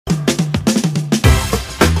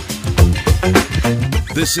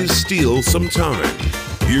This is Steele Some Time.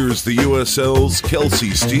 Here's the USL's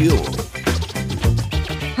Kelsi Steele.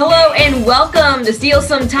 Hello and welcome to Steele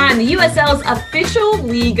Some Time, the USL's official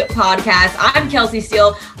league podcast. I'm Kelsi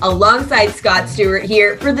Steele alongside Scott Stewart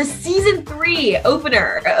here for the season 3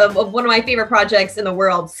 opener of one of my favorite projects in the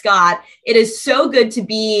world. Scott, it is so good to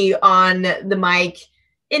be on the mic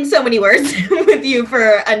in so many words with you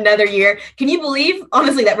for another year. Can you believe,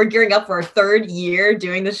 honestly, that we're gearing up for our 3rd year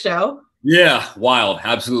doing the show? Yeah, wild.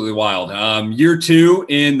 Absolutely wild. Year 2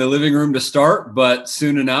 in the living room to start, but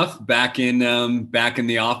soon enough back in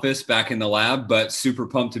the office, back in the lab, but super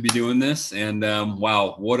pumped to be doing this. And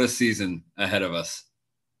wow, what a season ahead of us.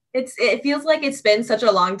 It feels like it's been such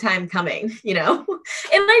a long time coming, you know? And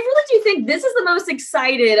I really do think this is the most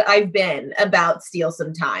excited I've been about Steele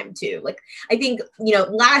Some Time too. Like, I think,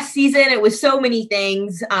 last season it was so many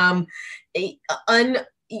things,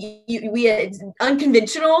 we had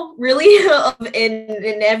unconventional, really,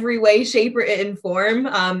 in every way, shape, or in form.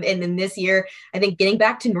 And then this year, I think getting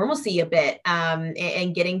back to normalcy a bit,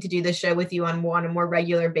 and getting to do the show with you on a more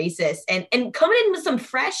regular basis, and coming in with some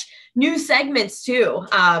fresh new segments too.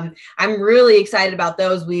 I'm really excited about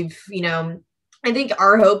those. We've, I think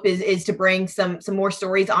our hope is to bring some more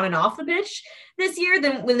stories on and off the pitch this year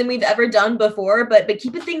than we've ever done before, but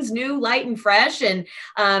keeping things new, light, and fresh, and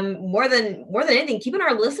more than anything, keeping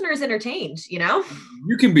our listeners entertained.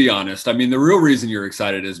 You can be honest. I mean, the real reason you're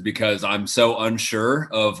excited is because I'm so unsure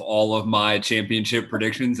of all of my championship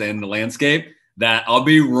predictions and the landscape that I'll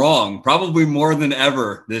be wrong probably more than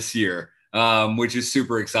ever this year, which is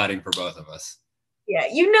super exciting for both of us. Yeah,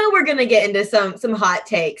 we're going to get into some hot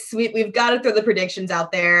takes. We've got to throw the predictions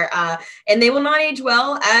out there, and they will not age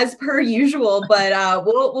well as per usual, but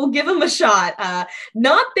we'll give them a shot.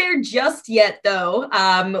 Not there just yet, though.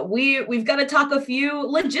 We've got to talk a few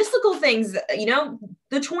logistical things.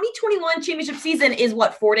 The 2021 championship season is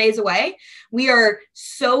 4 days away. We are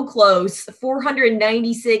so close.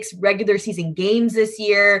 496 regular season games this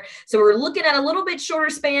year. So we're looking at a little bit shorter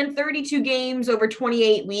span, 32 games over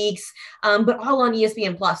 28 weeks, but all on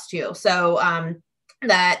ESPN Plus too. So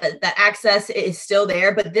that access is still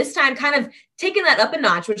there, but this time kind of taking that up a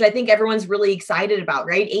notch, which I think everyone's really excited about,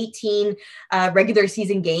 right? 18 regular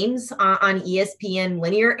season games on ESPN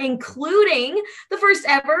Linear, including the first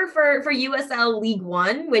ever for USL League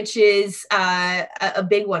One, which is a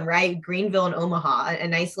big one, right? Greenville and Omaha, a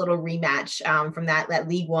nice little rematch from that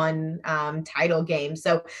League One title game.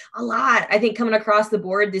 So a lot, I think, coming across the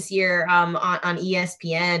board this year on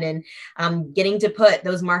ESPN, and getting to put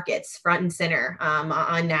those markets front and center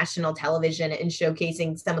on national television and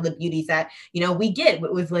showcasing some of the beauties that we get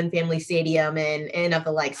with Lynn Family Stadium and of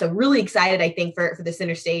the like. So really excited, I think, for the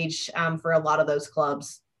center stage for a lot of those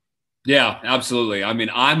clubs. Yeah, absolutely. I mean,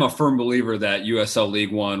 I'm a firm believer that USL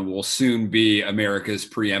League One will soon be America's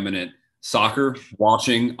preeminent soccer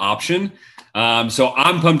watching option. So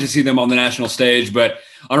I'm pumped to see them on the national stage. But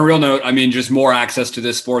on a real note, I mean, just more access to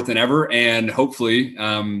this sport than ever. And hopefully,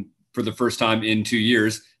 for the first time in 2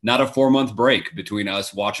 years, not a 4-month break between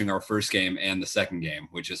us watching our first game and the second game,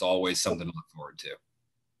 which is always something to look forward to.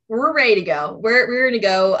 We're ready to go. We're going to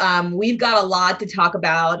go. We've got a lot to talk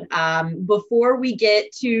about before we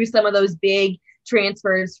get to some of those big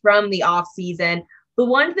transfers from the off season. The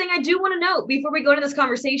one thing I do want to note before we go into this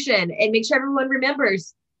conversation and make sure everyone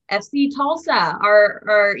remembers, FC Tulsa,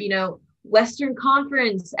 our Western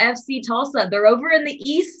Conference FC Tulsa, they're over in the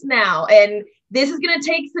East now, and this is going to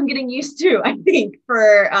take some getting used to, I think,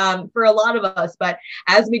 for a lot of us. But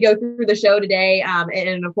as we go through the show today,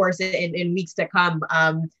 and of course in weeks to come,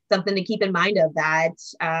 something to keep in mind of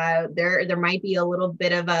that there might be a little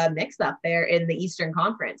bit of a mix-up there in the Eastern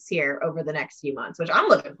Conference here over the next few months, which I'm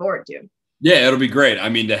looking forward to. Yeah, it'll be great. I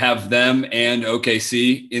mean, to have them and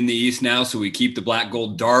OKC in the East now, so we keep the Black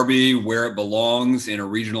Gold Derby where it belongs in a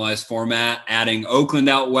regionalized format, adding Oakland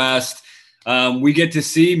out west. We get to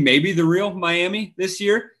see maybe the real Miami this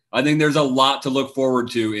year. I think there's a lot to look forward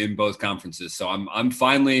to in both conferences. So I'm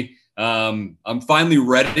finally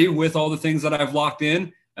ready with all the things that I've locked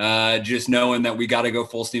in, just knowing that we got to go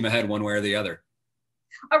full steam ahead one way or the other.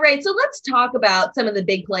 All right, so let's talk about some of the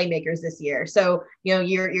big playmakers this year. So,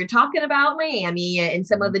 you're talking about Miami and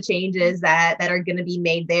some of the changes that are going to be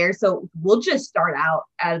made there. So we'll just start out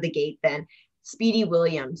of the gate then. Speedy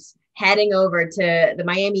Williams heading over to the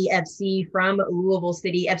Miami FC from Louisville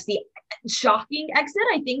City FC. Shocking exit,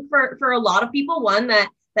 I think, for a lot of people, one that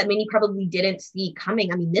many probably didn't see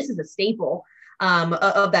coming. I mean, this is a staple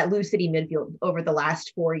of that Lou City midfield over the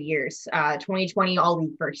last 4 years. 2020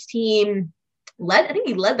 All-League first team. I think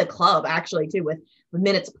he led the club actually too with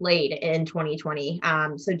minutes played in 2020.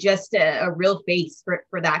 So just a real face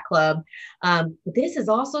for that club. But this is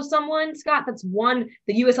also someone, Scott, that's won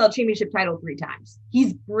the USL Championship title 3 times.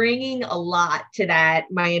 He's bringing a lot to that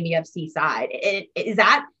Miami FC side. Is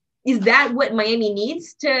that what Miami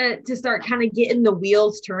needs to start kind of getting the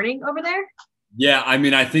wheels turning over there? Yeah, I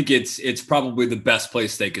mean, I think it's probably the best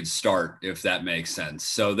place they could start, if that makes sense.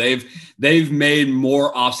 So they've made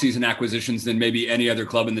more offseason acquisitions than maybe any other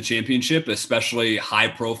club in the championship, especially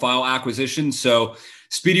high-profile acquisitions. So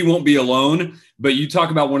Speedy won't be alone, but you talk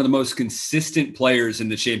about one of the most consistent players in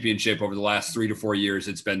the championship over the last 3 to 4 years,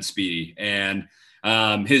 it's been Speedy. And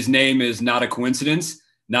his name is not a coincidence.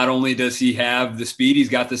 Not only does he have the speed, he's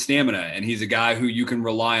got the stamina, and he's a guy who you can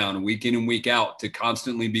rely on week in and week out to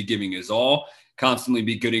constantly be giving his all, constantly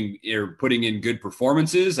be putting in good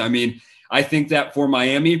performances. I mean, I think that for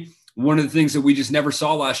Miami, one of the things that we just never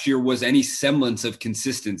saw last year was any semblance of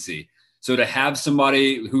consistency. So to have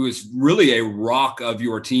somebody who is really a rock of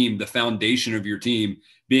your team, the foundation of your team,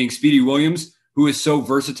 being Speedy Williams, who is so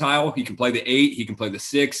versatile. He can play the 8, he can play the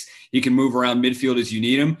 6, he can move around midfield as you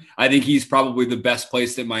need him. I think he's probably the best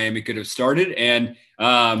place that Miami could have started. And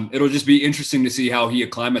it'll just be interesting to see how he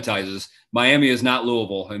acclimatizes. Miami is not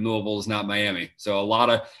Louisville, and Louisville is not Miami. So a lot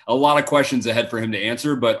of questions ahead for him to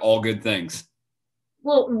answer, but all good things.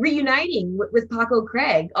 Well, reuniting with Paco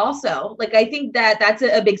Craig also, like, I think that's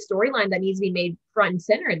a big storyline that needs to be made front and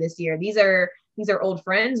center this year. These are old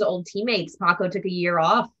friends, old teammates. Paco took a year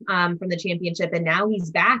off from the championship, and now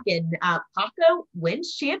he's back, and Paco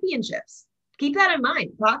wins championships. Keep that in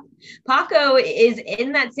mind. Paco is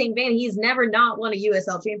in that same vein. He's never not won a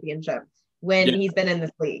USL championship when he's been in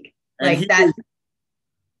this league. Like that.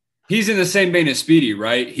 He's in the same vein as Speedy,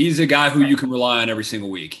 right? He's a guy who you can rely on every single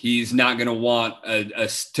week. He's not going to want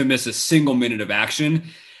to miss a single minute of action.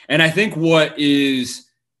 And I think what is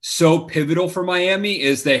so pivotal for Miami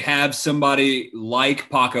is they have somebody like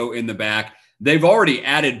Paco in the back. They've already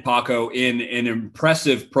added Paco in an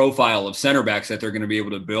impressive profile of center backs that they're going to be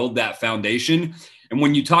able to build that foundation. And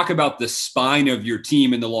when you talk about the spine of your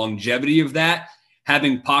team and the longevity of that,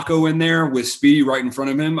 having Paco in there with Speedy right in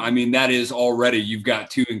front of him, I mean, that is already, you've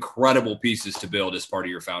got 2 incredible pieces to build as part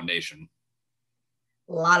of your foundation.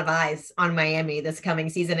 A lot of eyes on Miami this coming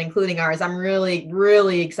season, including ours. I'm really,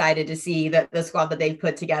 really excited to see the squad that they've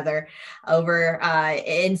put together over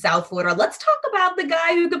in South Florida. Let's talk about the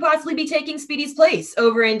guy who could possibly be taking Speedy's place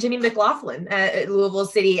over in Jimmy McLaughlin at Louisville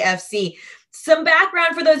City FC. Some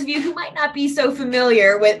background for those of you who might not be so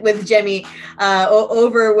familiar with Jimmy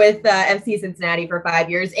over with FC Cincinnati for 5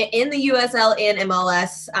 years in the USL and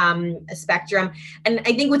MLS spectrum. And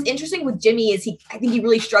I think what's interesting with Jimmy is I think he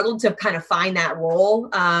really struggled to kind of find that role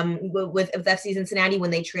with FC Cincinnati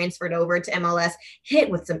when they transferred over to MLS, hit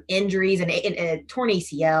with some injuries and a torn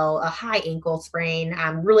ACL, a high ankle sprain,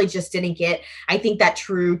 really just didn't get, I think, that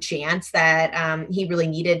true chance that he really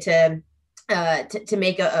needed to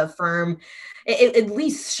make a firm, at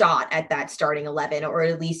least shot at that starting 11, or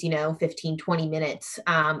at least, 15, 20 minutes.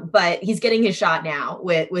 But he's getting his shot now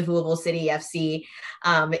with Louisville City FC.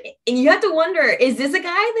 And you have to wonder, is this a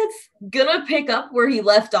guy that's going to pick up where he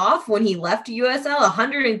left off when he left USL?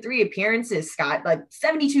 103 appearances, Scott, like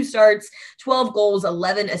 72 starts, 12 goals,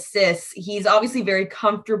 11 assists. He's obviously very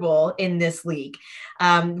comfortable in this league.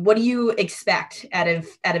 What do you expect out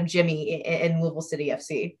of Jimmy in Louisville City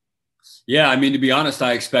FC? Yeah, I mean, to be honest,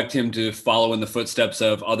 I expect him to follow in the footsteps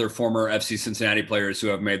of other former FC Cincinnati players who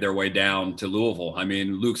have made their way down to Louisville. I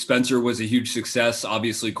mean, Luke Spencer was a huge success.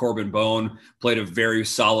 Obviously, Corbin Bone played a very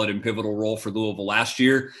solid and pivotal role for Louisville last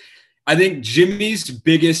year. I think Jimmy's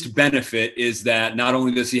biggest benefit is that not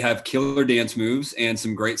only does he have killer dance moves and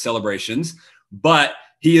some great celebrations, but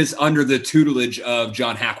he is under the tutelage of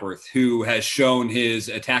John Hackworth, who has shown his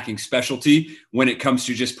attacking specialty when it comes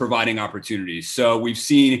to just providing opportunities. So we've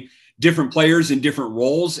seen different players in different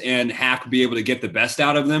roles and Hack be able to get the best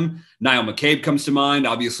out of them. Niall McCabe comes to mind.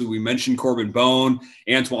 Obviously, we mentioned Corbin Bone,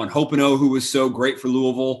 Antoine Hopino, who was so great for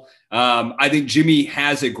Louisville. I think Jimmy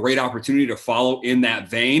has a great opportunity to follow in that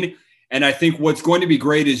vein. And I think what's going to be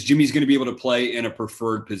great is Jimmy's going to be able to play in a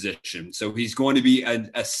preferred position. So he's going to be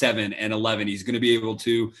a 7 and 11. He's going to be able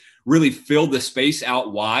to really fill the space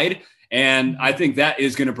out wide. And I think that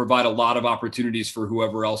is going to provide a lot of opportunities for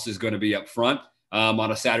whoever else is going to be up front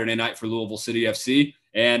on a Saturday night for Louisville City FC.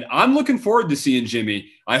 And I'm looking forward to seeing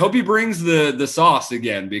Jimmy. I hope he brings the sauce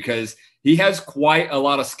again, because he has quite a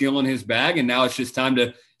lot of skill in his bag. And now it's just time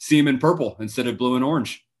to see him in purple instead of blue and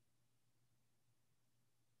orange.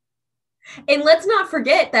 And let's not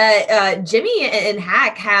forget that Jimmy and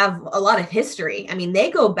Hack have a lot of history. I mean,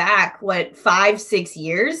 they go back, 5-6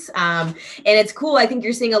 years. And it's cool. I think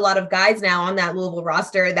you're seeing a lot of guys now on that Louisville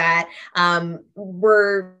roster that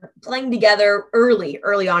were playing together early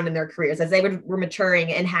on in their careers as they were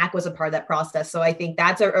maturing, and Hack was a part of that process. So I think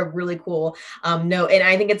that's a really cool note. And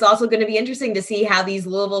I think it's also going to be interesting to see how these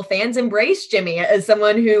Louisville fans embrace Jimmy as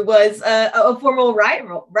someone who was a formal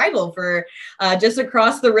rival for just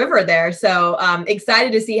across the river there. So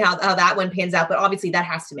excited to see how that one pans out. But obviously that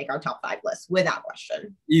has to make our top 5 list without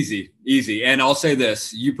question. Easy. And I'll say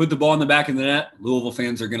this, you put the ball in the back of the net, Louisville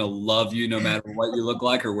fans are going to love you no matter what you look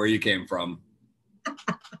like or where you came from.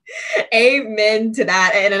 Amen to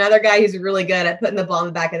that. And another guy who's really good at putting the ball in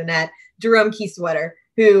the back of the net, Jerome Key-Sweater,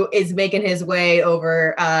 who is making his way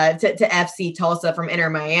over to FC Tulsa from Inter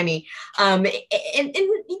Miami. And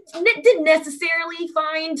didn't necessarily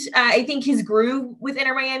find, I think, his groove with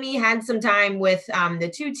Inter Miami. Had some time with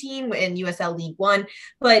the 2 team in USL League One.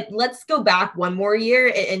 But let's go back one more year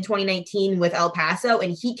in 2019 with El Paso.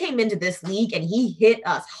 And he came into this league and he hit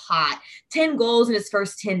us hot. 10 goals in his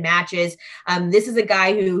first 10 matches. This is a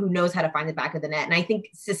guy who knows how to find the back of the net. And I think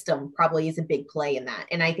system probably is a big play in that.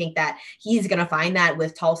 And I think that he's going to find that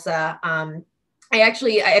with Tulsa.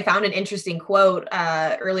 I found an interesting quote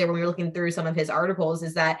earlier when we were looking through some of his articles,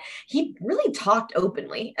 is that he really talked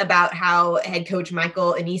openly about how head coach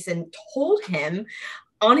Michael Anison told him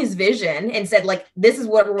on his vision and said, like, this is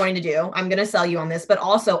what we're going to do. I'm going to sell you on this, but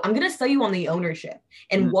also I'm going to sell you on the ownership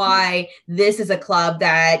and why this is a club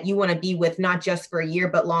that you want to be with, not just for a year,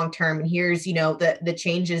 but long-term. And here's, the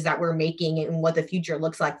changes that we're making and what the future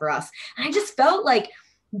looks like for us. And I just felt like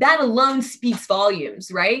that alone speaks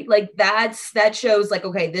volumes, right? Like that shows like,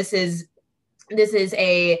 okay, this is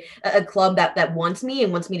a club that wants me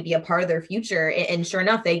and wants me to be a part of their future. And sure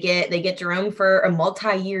enough, they get Jerome for a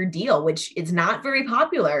multi-year deal, which is not very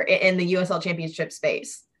popular in the USL Championship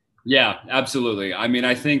space. Yeah, absolutely. I mean,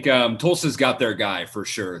 I think Tulsa's got their guy for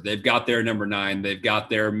sure. They've got their number 9. They've got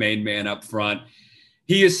their main man up front.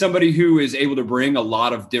 He is somebody who is able to bring a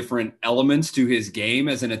lot of different elements to his game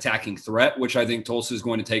as an attacking threat, which I think Tulsa is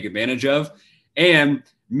going to take advantage of. And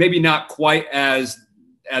maybe not quite as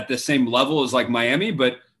at the same level as like Miami,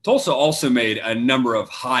 but Tulsa also made a number of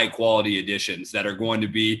high quality additions that are going to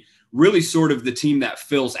be really sort of the team that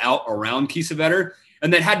fills out around Kiesewetter.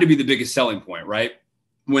 And that had to be the biggest selling point, right?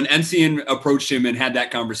 When Ensign approached him and had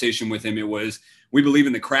that conversation with him, it was, we believe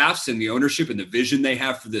in the crafts and the ownership and the vision they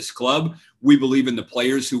have for this club. We believe in the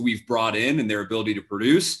players who we've brought in and their ability to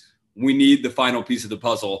produce. We need the final piece of the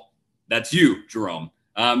puzzle. That's you, Jerome.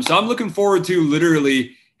 So I'm looking forward to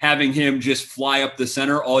literally having him just fly up the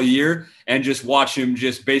center all year and just watch him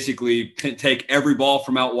just basically take every ball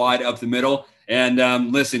from out wide up the middle.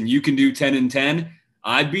 And listen, you can do 10 and 10.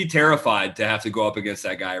 I'd be terrified to have to go up against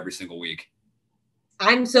that guy every single week.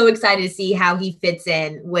 I'm so excited to see how he fits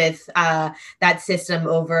in with that system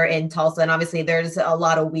over in Tulsa. And obviously there's a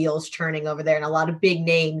lot of wheels churning over there and a lot of big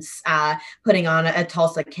names putting on a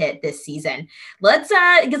Tulsa kit this season. Let's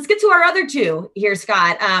get to our other 2 here,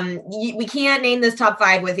 Scott. We can't name this top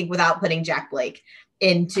 5, I think, without putting Jack Blake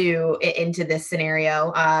into this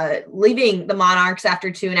scenario, leaving the Monarchs after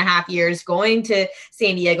 2.5 years, going to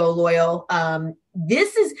San Diego Loyal.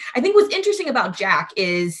 This is, I think what's interesting about Jack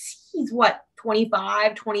is he's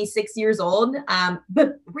 25, 26 years old,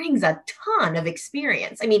 but brings a ton of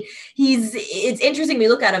experience. I mean, it's interesting. We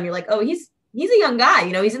look at him, you're like, oh, he's a young guy,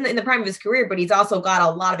 he's in the prime of his career, but he's also got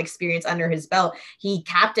a lot of experience under his belt. He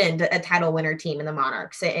captained a title winner team in the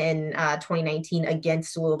Monarchs in 2019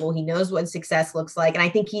 against Louisville. He knows what success looks like. And I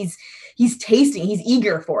think he's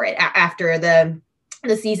eager for it after the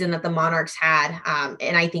season that the Monarchs had.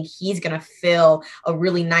 And I think he's going to fill a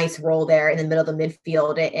really nice role there in the middle of the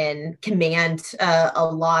midfield and command a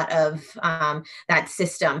lot of that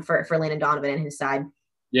system for Landon Donovan and his side.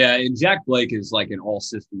 Yeah, and Jack Blake is like an all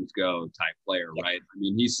systems go type player, right? I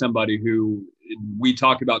mean, he's somebody who, we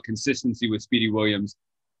talk about consistency with Speedy Williams.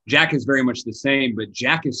 Jack is very much the same, but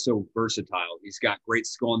Jack is so versatile. He's got great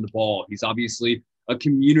skill on the ball. He's obviously a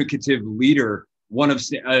communicative leader, one of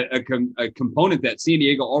a component that San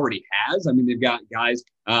Diego already has. I mean, they've got guys,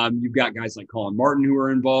 you've got guys like Colin Martin who are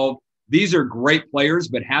involved. These are great players,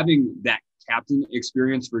 but having that captain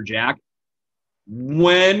experience for Jack,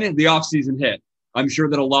 when the offseason hit, I'm sure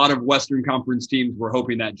that a lot of Western Conference teams were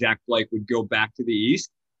hoping that Jack Blake would go back to the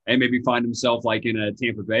East and maybe find himself like in a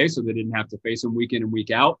Tampa Bay so they didn't have to face him week in and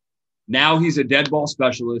week out. Now he's a dead ball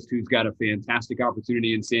specialist who's got a fantastic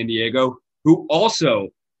opportunity in San Diego, who also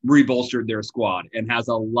rebolstered their squad and has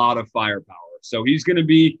a lot of firepower. So he's going to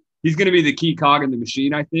be the key cog in the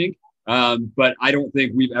machine, I think. But I don't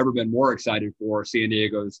think we've ever been more excited for San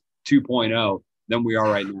Diego's 2.0 than we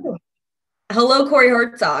are right now. Hello, Corey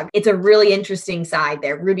Herzog. It's a really interesting side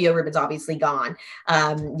there. Rubio Rubin's obviously gone.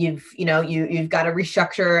 You've got to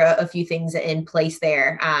restructure a few things in place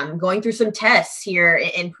there. Going through some tests here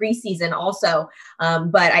in preseason also.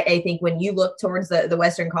 But I think when you look towards the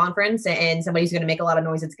Western Conference and somebody who's going to make a lot of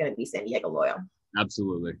noise, it's going to be San Diego Loyal.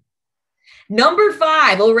 Absolutely. Number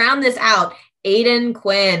 5, we'll round this out. Aiden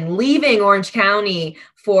Quinn leaving Orange County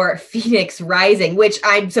for Phoenix Rising, which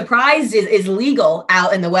I'm surprised is legal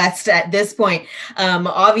out in the West at this point.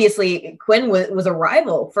 Obviously, Quinn was a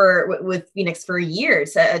rival with Phoenix for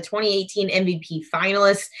years, a 2018 MVP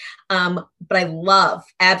finalist. But I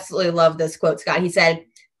absolutely love this quote, Scott. He said,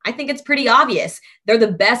 "I think it's pretty obvious. They're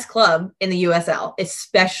the best club in the USL,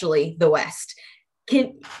 especially the West."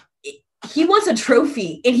 He wants a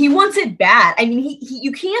trophy and he wants it bad. I mean,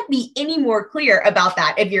 you can't be any more clear about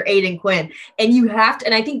that if you're Aiden Quinn, and you have to.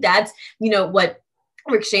 And I think that's, what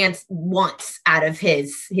Rick Shantz wants out of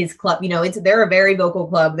his club. They're a very vocal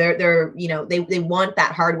club. They want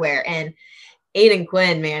that hardware, and Aiden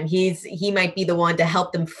Quinn, man, he might be the one to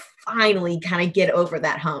help them finally kind of get over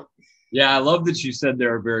that hump. Yeah. I love that you said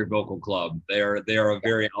they're a very vocal club. They are a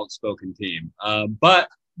very outspoken team. But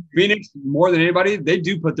Phoenix, more than anybody, they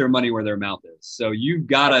do put their money where their mouth is. So you've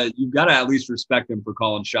gotta at least respect them for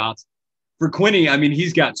calling shots. For Quinny, I mean,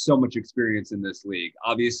 he's got so much experience in this league.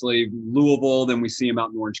 Obviously, Louisville, then we see him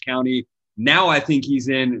out in Orange County. Now I think he's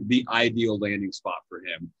in the ideal landing spot for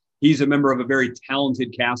him. He's a member of a very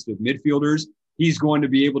talented cast of midfielders. He's going to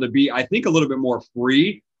be able to be, I think, a little bit more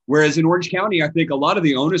free. Whereas in Orange County, I think a lot of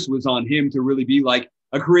the onus was on him to really be like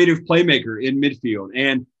a creative playmaker in midfield.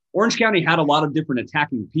 And Orange County had a lot of different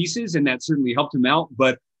attacking pieces, and that certainly helped him out,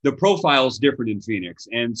 but the profile is different in Phoenix.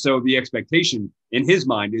 And so the expectation in his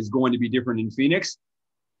mind is going to be different in Phoenix.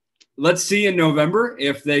 Let's see in November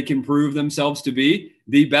if they can prove themselves to be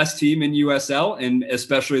the best team in USL and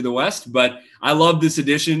especially the West. But I love this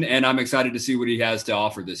addition, and I'm excited to see what he has to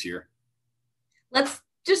offer this year. Let's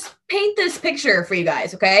just paint this picture for you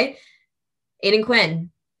guys, okay? Aiden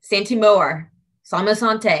Quinn, Santi Moar, Salma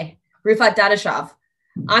Sante, Rufat Dadashov.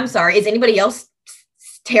 I'm sorry, is anybody else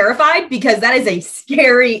terrified? Because that is a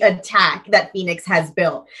scary attack that Phoenix has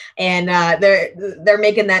built, and they're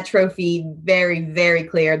making that trophy very, very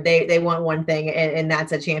clear. They want one thing, and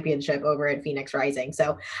that's a championship over at Phoenix Rising.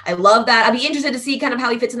 So I love that. I'd be interested to see kind of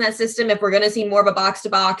how he fits in that system. If we're going to see more of a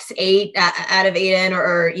box-to-box 8 out of Aiden,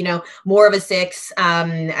 or more of a 6,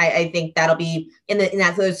 I think that'll be in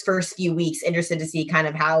those first few weeks. Interested to see kind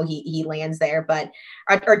of how he lands there, but.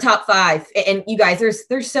 Our top 5, and you guys,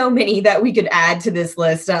 there's so many that we could add to this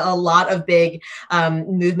list. A lot of big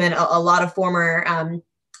movement, a lot of former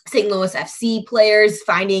St. Louis FC players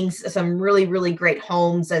finding some really, really great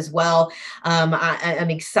homes as well. I'm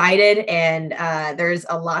excited, and there's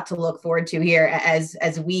a lot to look forward to here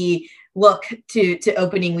as we look to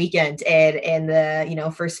opening weekend and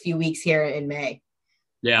the first few weeks here in May.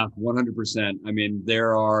 Yeah, 100%. I mean,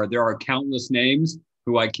 there are countless names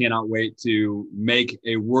who I cannot wait to make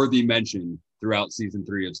a worthy mention throughout season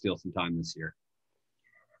 3 of Steele Some Time this year.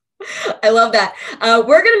 I love that.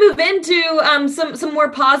 We're going to move into some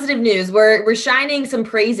more positive news. We're shining some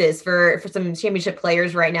praises for some championship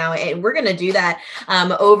players right now, and we're going to do that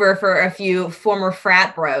over for a few former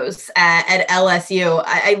frat bros at LSU.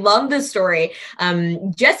 I love this story.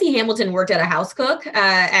 Jesse Hamilton worked at a house cook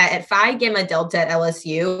at Phi Gamma Delta at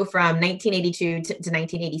LSU from 1982 to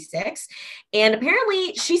 1986. And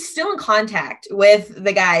apparently she's still in contact with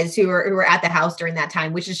the guys who were at the house during that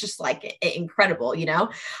time, which is just like incredible,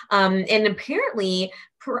 and apparently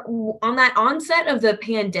on that onset of the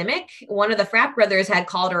pandemic, one of the frat brothers had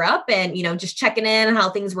called her up and, just checking in on how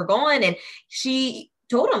things were going. And she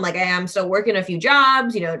told him, like, I'm still working a few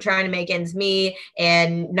jobs, trying to make ends meet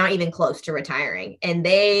and not even close to retiring. And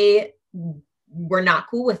they were not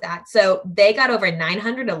cool with that. So they got over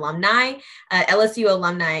 900 alumni, LSU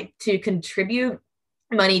alumni, to contribute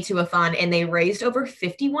money to a fund, and they raised over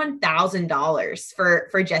 $51,000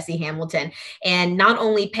 for Jesse Hamilton, and not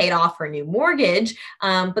only paid off her new mortgage,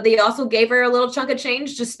 but they also gave her a little chunk of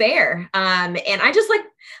change to spare. And I just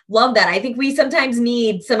love that. I think we sometimes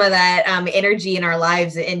need some of that energy in our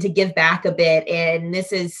lives and to give back a bit. And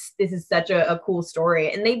this is such a cool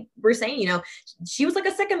story. And they were saying, she was like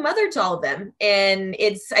a second mother to all of them. And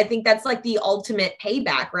I think that's like the ultimate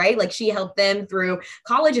payback, right? Like, she helped them through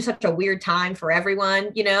college. Is such a weird time for everyone,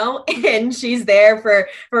 and she's there for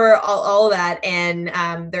all of that.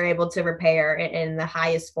 And they're able to repay her in the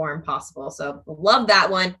highest form possible. So love that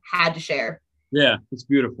one. Had to share. Yeah, it's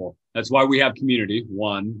beautiful. That's why we have community,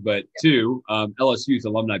 one. But two, LSU's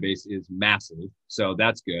alumni base is massive. So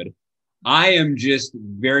that's good. I am just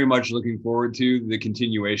very much looking forward to the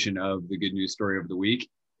continuation of the good news story of the week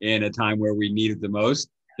in a time where we need it the most.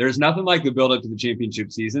 There's nothing like the build up to the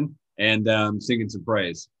championship season and singing some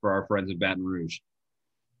praise for our friends at Baton Rouge.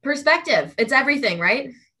 Perspective. It's everything,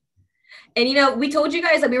 right? And, you know, we told you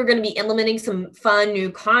guys that we were going to be implementing some fun new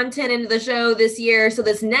content into the show this year. So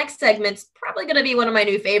this next segment's probably going to be one of my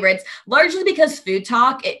new favorites, largely because food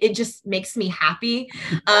talk, it just makes me happy.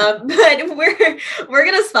 But we're going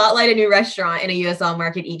to spotlight a new restaurant in a USL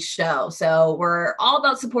market each show. So we're all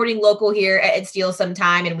about supporting local here at Steele Some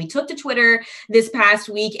Time. And we took to Twitter this past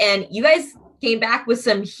week, and you guys came back with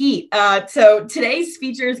some heat. So today's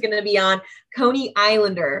feature is going to be on Coney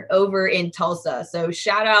Islander over in Tulsa. So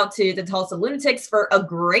shout out to the Tulsa Lunatics for a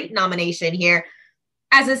great nomination here.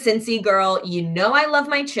 As a Cincy girl, you know I love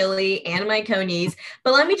my chili and my Coneys,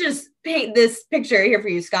 but let me just paint this picture here for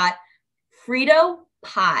you, Scott. Frito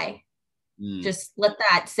pie. Just let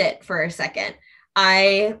that sit for a second.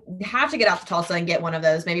 I have to get out to Tulsa and get one of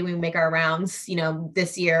those. Maybe we can make our rounds, you know,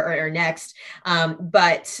 this year or next.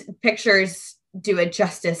 But pictures do it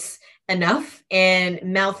justice enough and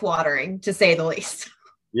mouth-watering, to say the least.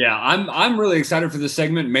 Yeah, I'm really excited for this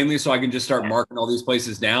segment, mainly so I can just start marking all these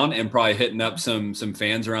places down and probably hitting up some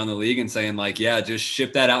fans around the league and saying like, yeah, just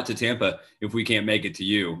ship that out to Tampa if we can't make it to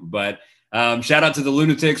you. But shout out to the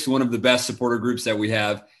Lunatics, one of the best supporter groups that we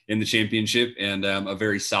have in the championship, and a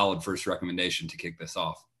very solid first recommendation to kick this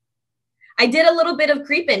off. I did a little bit of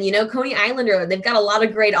creeping, you know, Coney Islander, they've got a lot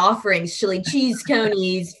of great offerings, chili cheese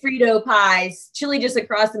Coneys, Frito pies, chili just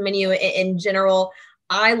across the menu in general.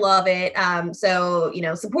 I love it. So, you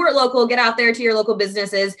know, support local, get out there to your local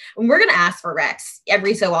businesses. And we're going to ask for Rex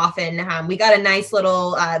every so often. We got a nice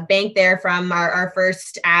little bank there from our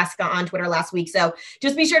first ask on Twitter last week. So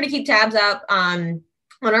just be sure to keep tabs up on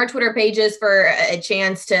our Twitter pages for a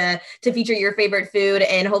chance to feature your favorite food.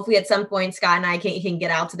 And hopefully at some point, Scott and I can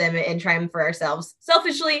get out to them and try them for ourselves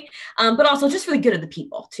selfishly, but also just for the good of the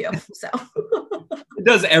people too. So it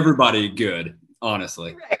does everybody good,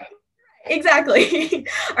 honestly. Right. Exactly.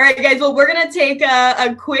 All right, guys. Well, we're going to take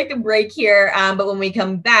a quick break here. But when we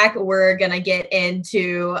come back, we're going to get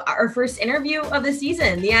into our first interview of the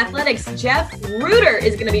season. The Athletics' Jeff Rueter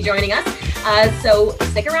is going to be joining us. So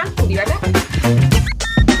stick around. We'll be right back.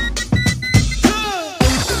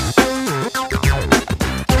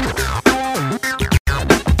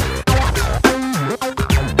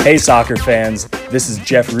 Hey soccer fans, this is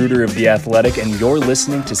Jeff Rueter of The Athletic, and you're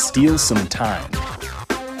listening to Steele Some Time.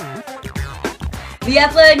 The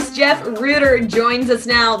Athletic's Jeff Rueter joins us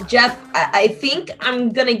now. Jeff, I think I'm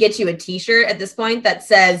going to get you a t-shirt at this point that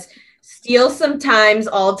says Steele Some Time's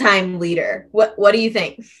all-time leader. What do you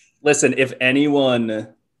think? Listen, if anyone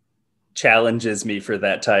challenges me for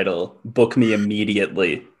that title, book me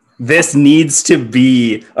immediately. This needs to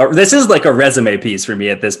be, this is like a resume piece for me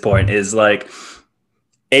at this point, is like,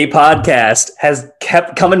 a podcast has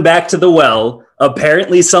kept coming back to the well.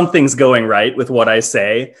 Apparently something's going right with what I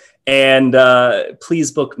say. And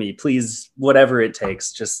please book me, please, whatever it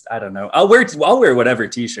takes. Just, I don't know. I'll wear whatever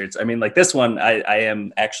t-shirts. I mean, like this one, I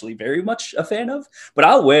am actually very much a fan of, but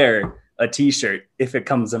I'll wear a t-shirt if it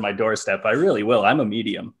comes on my doorstep. I really will. I'm a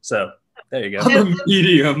medium. So there you go. I'm a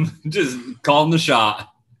medium. Just calling the shot.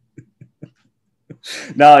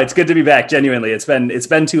 No, it's good to be back. Genuinely, it's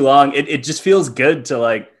been too long. It just feels good to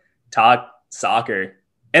like talk soccer.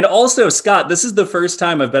 And also, Scott, this is the first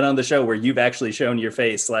time I've been on the show where you've actually shown your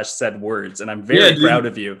face / said words, and I'm very proud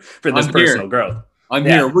of you for this personal growth. I'm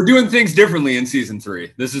here. We're doing things differently in season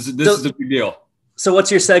 3. This is a big deal. So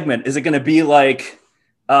what's your segment? Is it going to be like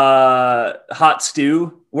hot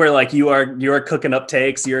stew, where like you are cooking up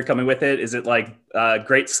takes, you're coming with it? Is it like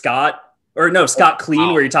Great Scott? Or no, Scott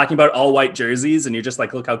Clean, where you're talking about all white jerseys and you're just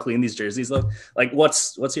like, look how clean these jerseys look. Like,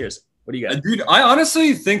 what's yours? What do you got? Dude, I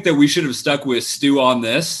honestly think that we should have stuck with Stew on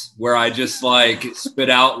this, where I just like spit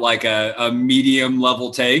out like a medium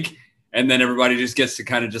level take, and then everybody just gets to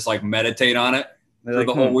kind of just like meditate on it for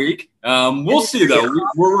the whole week. We'll see though.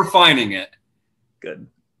 We're refining it. Good.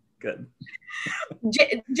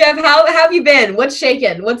 Jeff, how have you been? What's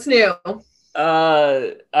shaking? What's new?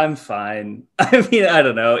 I'm fine. I mean, I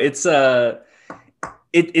don't know. It's I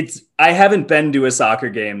haven't been to a soccer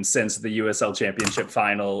game since the USL Championship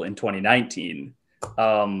Final in 2019.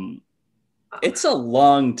 It's a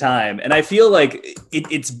long time, and I feel like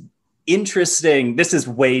it's interesting. This is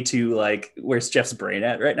way too like, where's Jeff's brain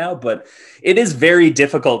at right now? But it is very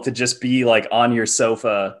difficult to just be like on your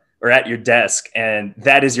sofa or at your desk, and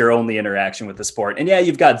that is your only interaction with the sport. And yeah,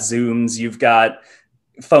 you've got Zooms, you've got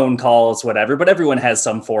phone calls, whatever, but everyone has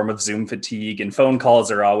some form of Zoom fatigue, and phone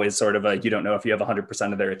calls are always sort of you don't know if you have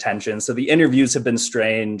 100% of their attention. So the interviews have been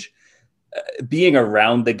strange. Being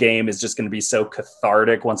around the game is just going to be so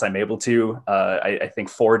cathartic once I'm able to. I think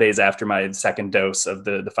 4 days after my second dose of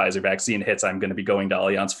the Pfizer vaccine hits, I'm going to be going to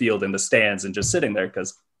Allianz Field in the stands and just sitting there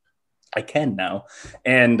because I can now.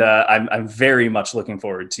 And I'm very much looking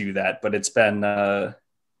forward to that. But it's been, I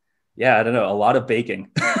don't know, a lot of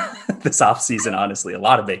baking this off season, honestly, a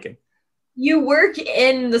lot of baking. You work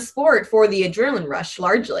in the sport for the adrenaline rush,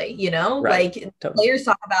 largely, Right. Like Totally. Players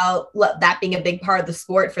talk about that being a big part of the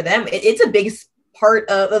sport for them. It's a big part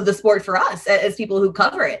of the sport for us as people who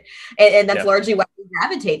cover it. And that's largely why we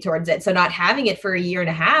gravitate towards it. So not having it for a year and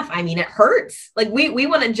a half, I mean, it hurts. Like we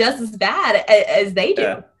want it just as bad as they do.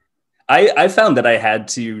 Yeah. I found that I had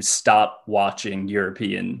to stop watching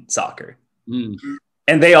European soccer.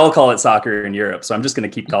 And they all call it soccer in Europe, so I'm just going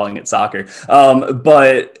to keep calling it soccer.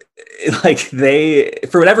 But like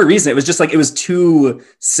for whatever reason, it was just like, it was too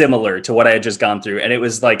similar to what I had just gone through. And it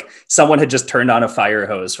was like someone had just turned on a fire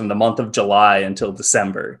hose from the month of July until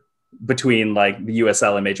December between like the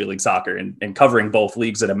USL and Major League Soccer and covering both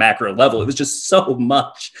leagues at a macro level. It was just so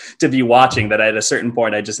much to be watching that at a certain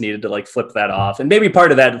point, I just needed to like flip that off. And maybe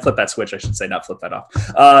part of that, flip that switch, I should say, not flip that off.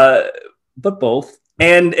 But both.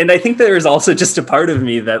 And I think there was also just a part of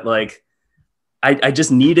me that like, I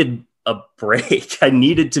just needed a break. I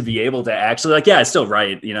needed to be able to actually I still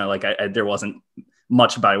write, like there wasn't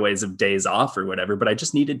much by ways of days off or whatever, but I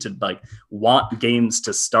just needed to like want games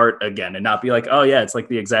to start again and not be like, oh yeah, it's like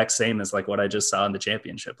the exact same as like what I just saw in the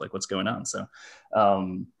championship. Like what's going on? So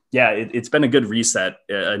it's been a good reset,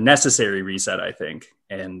 a necessary reset, I think.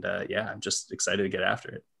 And I'm just excited to get after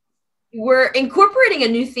it. We're incorporating a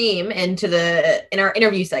new theme in our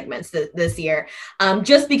interview segments this year,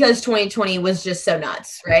 just because 2020 was just so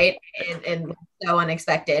nuts, right? And so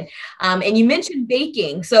unexpected. And you mentioned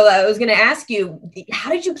baking. So I was going to ask you, how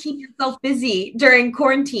did you keep yourself busy during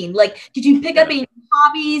quarantine? Like, did you pick up any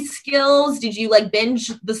hobbies, skills? Did you like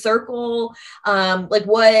binge The Circle? Like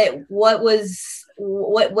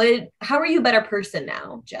how are you a better person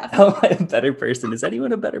now, Jeff? How am I a better person? Is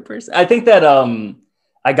anyone a better person? I think that,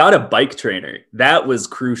 I got a bike trainer. That was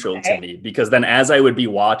crucial to me because then as I would be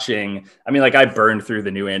watching, I mean, like I burned through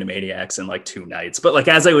the new Animaniacs in like 2 nights, but like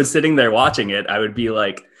as I was sitting there watching it, I would be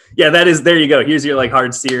like, yeah, there you go. Here's your like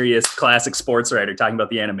hard, serious, classic sports writer talking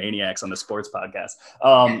about the Animaniacs on the sports podcast.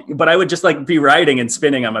 But I would just like be riding and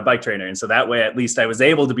spinning on my bike trainer. And so that way, at least I was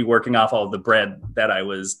able to be working off all of the bread that I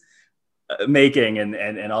was making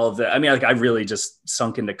and all of that. I mean, like I really just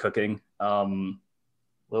sunk into cooking, a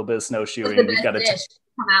little bit of snowshoeing. We've got to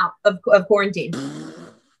come out of quarantine.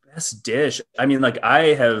 Best dish. I mean, like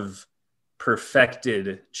I have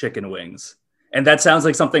perfected chicken wings, and that sounds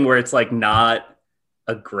like something where it's like not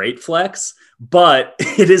a great flex, but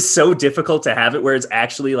it is so difficult to have it where it's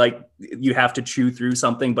actually like you have to chew through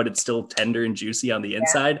something, but it's still tender and juicy on the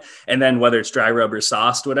inside. And then whether it's dry rub or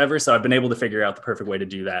sauced, whatever. So I've been able to figure out the perfect way to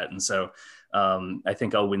do that. And so I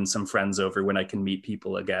think I'll win some friends over when I can meet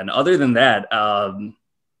people again. Other than that,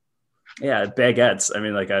 baguettes. I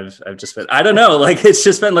mean, like I've just been, I don't know, like it's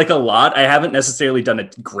just been like a lot. I haven't necessarily done a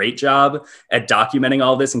great job at documenting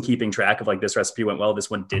all this and keeping track of like this recipe went well, this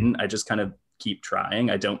one didn't. I just kind of keep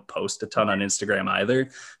trying. I don't post a ton on Instagram either.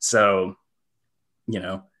 So,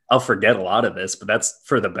 I'll forget a lot of this, but that's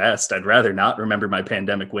for the best. I'd rather not remember my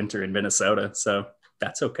pandemic winter in Minnesota. So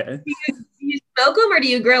that's okay. Do you smoke them or do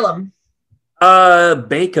you grill them?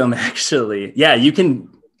 Bake them actually. Yeah, you can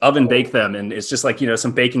oven bake them, and it's just like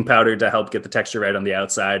some baking powder to help get the texture right on the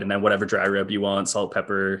outside, and then whatever dry rub you want, salt,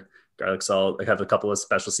 pepper, garlic salt. I have a couple of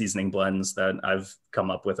special seasoning blends that I've come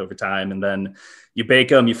up with over time, and then you bake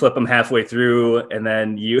them, you flip them halfway through, and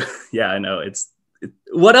then I know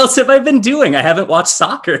what else have I been doing? I haven't watched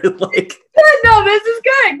soccer. Like no, this is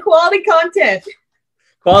good quality content.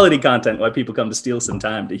 Why people come to Steele Some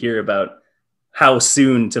Time to hear about how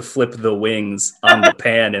soon to flip the wings on the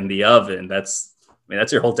pan in the oven. That's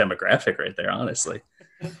your whole demographic right there, honestly.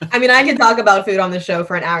 I mean, I can talk about food on the show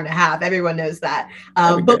for an hour and a half. Everyone knows that.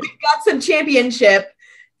 But we've got some championship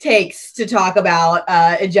takes to talk about,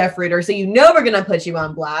 Jeff Rueter. So we're going to put you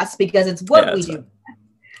on blast because it's what we do.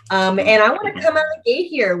 And I want to come out of the gate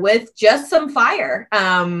here with just some fire.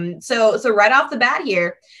 So right off the bat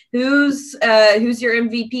here, who's your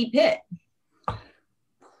MVP pick?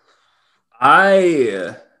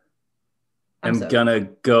 I am going to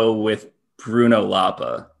go with Bruno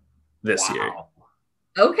Lapa this year.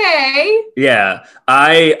 Okay. Yeah,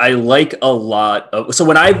 I like a lot of. So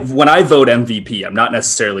when I vote MVP, I'm not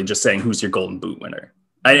necessarily just saying who's your Golden Boot winner.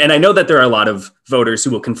 And I know that there are a lot of voters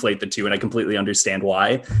who will conflate the two, and I completely understand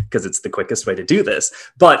why, because it's the quickest way to do this.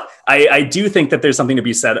 But I do think that there's something to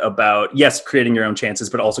be said about, yes, creating your own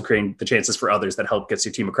chances, but also creating the chances for others that help gets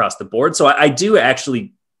your team across the board. So I do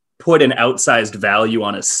actually put an outsized value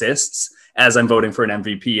on assists as I'm voting for an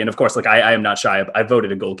MVP. And of course, like I am not shy. I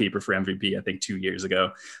voted a goalkeeper for MVP, I think 2 years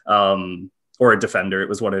ago. Or a defender. It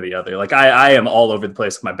was one or the other. Like I am all over the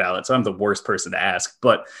place with my ballot, so I'm the worst person to ask.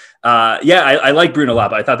 But I like Bruno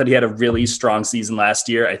Lapa. I thought that he had a really strong season last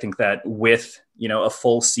year. I think that with, a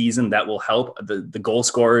full season, that will help. The goal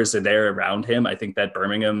scorers are there around him. I think that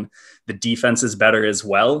Birmingham, the defense is better as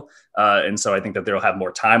well. And so I think that they'll have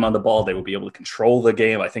more time on the ball. They will be able to control the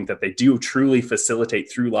game. I think that they do truly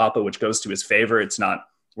facilitate through Lapa, which goes to his favor. It's not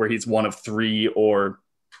where he's one of three, or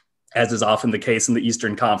as is often the case in the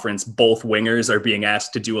Eastern Conference, both wingers are being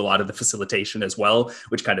asked to do a lot of the facilitation as well,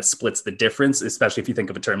 which kind of splits the difference, especially if you think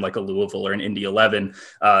of a term like a Louisville or an Indy 11.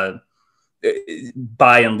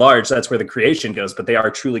 By and large, that's where the creation goes, but they are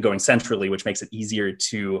truly going centrally, which makes it easier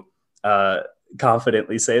to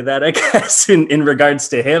confidently say that, I guess, in regards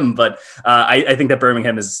to him. But I think that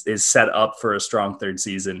Birmingham is set up for a strong third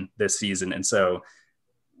season this season. And so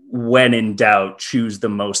when in doubt, choose the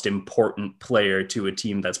most important player to a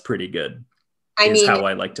team that's pretty good. How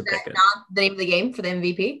I like to pick it. Not the name of the game for the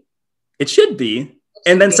MVP? It should be.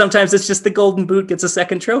 And then sometimes it's just the Golden Boot gets a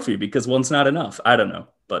second trophy because one's not enough. I don't know.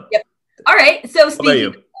 But yep. All right. So speaking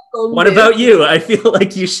of What about you? I feel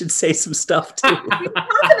like you should say some stuff too. We talked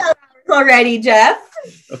about it already, Jeff.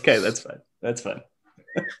 Okay, that's fine.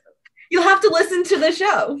 You'll have to listen to the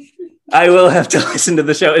show. I will have to listen to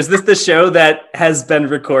the show. Is this the show that has been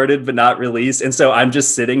recorded but not released? And so I'm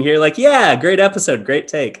just sitting here like, yeah, great episode, great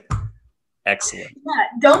take. Excellent. Yeah,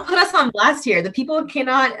 don't put us on blast here. The people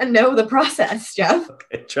cannot know the process, Jeff.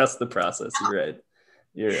 Okay, trust the process.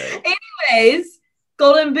 You're right. Anyways,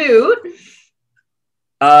 Golden Boot.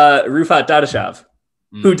 Rufat Dadashov,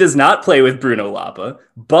 who does not play with Bruno Lapa,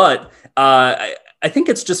 but I think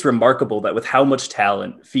it's just remarkable that with how much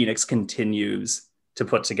talent Phoenix continues to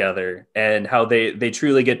put together and how they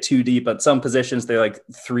truly get too deep at some positions. They're like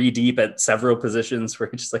 3 deep at several positions where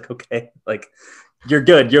you're just like, okay, like you're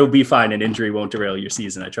good. You'll be fine. And injury won't derail your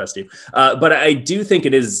season. I trust you. But I do think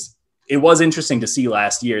it was interesting to see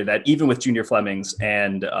last year that even with Junior Flemings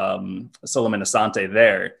and Solomon Asante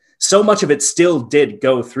there, so much of it still did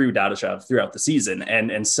go through Dadashov throughout the season.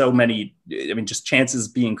 And so many, just chances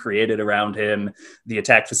being created around him, the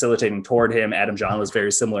attack facilitating toward him. Adam John was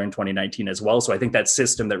very similar in 2019 as well. So I think that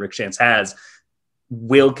system that Rick Chance has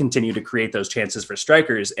will continue to create those chances for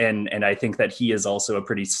strikers. And I think that he is also a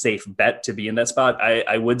pretty safe bet to be in that spot.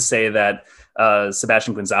 I would say that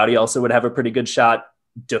Sebastian Guinzotti also would have a pretty good shot,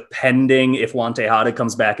 depending if Juan Tejada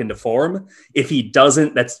comes back into form. If he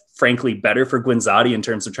doesn't, that's frankly better for Guinzotti in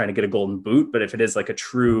terms of trying to get a Golden Boot. But if it is like a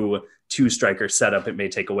true 2-striker setup, it may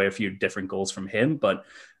take away a few different goals from him. But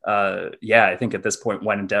I think at this point,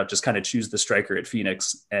 when in doubt, just kind of choose the striker at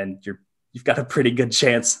Phoenix and you've got a pretty good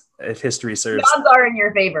chance if history serves. The odds are in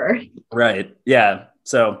your favor. Right. Yeah.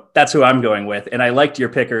 So that's who I'm going with. And I liked your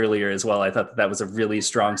pick earlier as well. I thought that was a really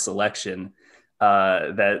strong selection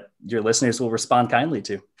that your listeners will respond kindly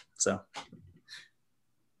to. So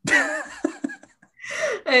I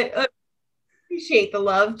appreciate the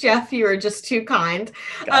love, Jeff. You are just too kind.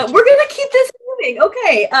 Gotcha. We're gonna keep this moving.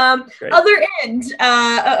 Okay. Other end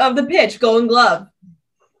of the pitch, Golden Glove.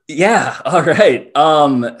 Yeah. All right.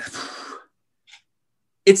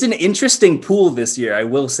 It's an interesting pool this year, I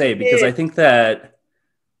will say, because I think that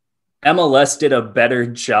MLS did a better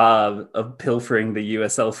job of pilfering the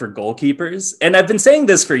USL for goalkeepers. And I've been saying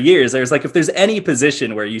this for years. There's like, if there's any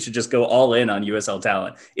position where you should just go all in on USL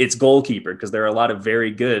talent, it's goalkeeper, because there are a lot of very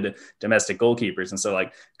good domestic goalkeepers. And so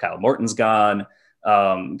like Kyle Morton's gone,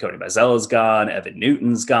 Cody Bazzella's gone, Evan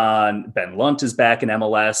Newton's gone, Ben Lunt is back in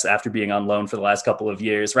MLS after being on loan for the last couple of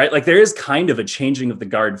years, right? Like there is kind of a changing of the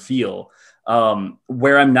guard feel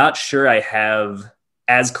where I'm not sure I have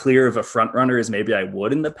as clear of a front runner as maybe I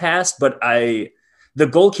would in the past, but the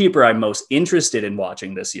goalkeeper I'm most interested in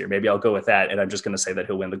watching this year, maybe I'll go with that. And I'm just going to say that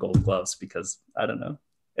he'll win the Golden Gloves because I don't know,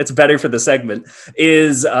 it's better for the segment,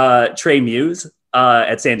 is Trey Muse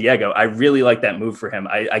at San Diego. I really like that move for him.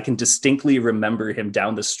 I can distinctly remember him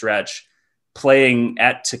down the stretch playing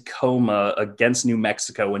at Tacoma against New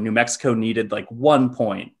Mexico when New Mexico needed like 1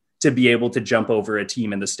 point to be able to jump over a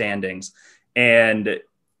team in the standings. And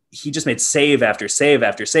he just made save after save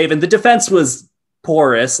after save. And the defense was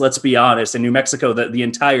porous, let's be honest. In New Mexico, the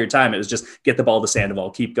entire time, it was just get the ball to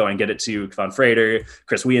Sandoval, keep going, get it to Van Frater,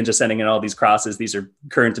 Chris Whean just sending in all these crosses. These are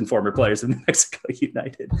current and former players of New Mexico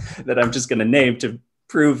United that I'm just going to name to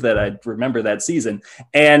prove that I remember that season.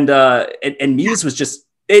 And Muse was just,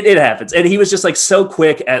 it happens. And he was just like so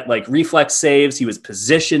quick at like reflex saves. He was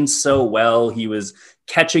positioned so well. He was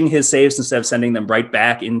catching his saves instead of sending them right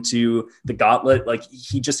back into the gauntlet. Like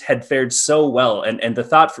he just had fared so well. And the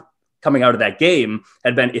thought coming out of that game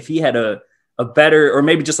had been, if he had a better, or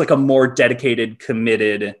maybe just like a more dedicated,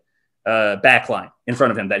 committed backline in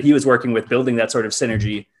front of him that he was working with, building that sort of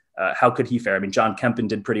synergy, how could he fare? I mean, John Kempen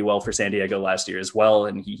did pretty well for San Diego last year as well,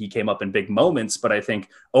 and he came up in big moments. But I think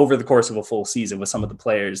over the course of a full season with some of the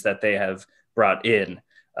players that they have brought in,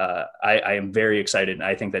 I am very excited. And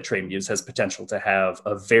I think that Trey Muse has potential to have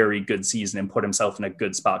a very good season and put himself in a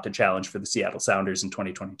good spot to challenge for the Seattle Sounders in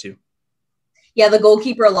 2022. Yeah, the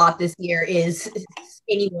goalkeeper lot this year is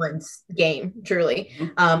anyone's game, truly.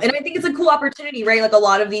 And I think it's a cool opportunity, right? Like a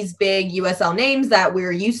lot of these big USL names that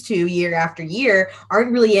we're used to year after year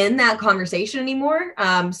aren't really in that conversation anymore.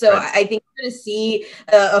 So right. I think we're going to see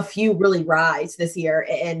a few really rise this year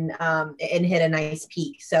and hit a nice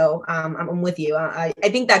peak. So I'm with you. I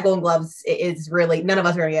think that Golden Gloves is really, none of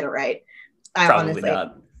us are going to get it right. Probably honestly.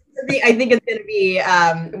 not. I think it's going to be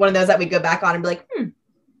one of those that we go back on and be like,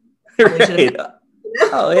 Right.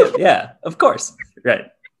 Oh yeah, of course. Right.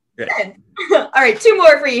 All right, 2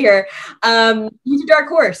 more for you here. Who's your dark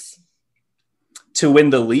horse? To win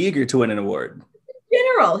the league or to win an award?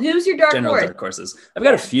 General, who's your dark horse? Dark horses. I've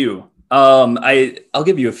got a few. I'll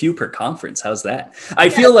give you a few per conference. How's that? I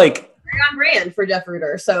feel like on brand for Jeff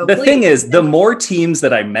Rueter. So the thing is, the more teams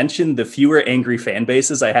that I mention, the fewer angry fan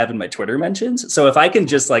bases I have in my Twitter mentions. So if I can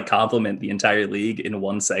just like compliment the entire league in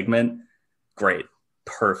one segment, great.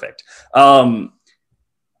 Perfect.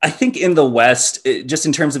 I think in the West, just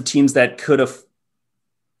in terms of teams that could have,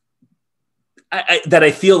 that I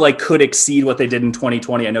feel like could exceed what they did in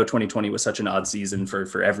 2020. I know 2020 was such an odd season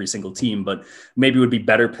for every single team, but maybe would be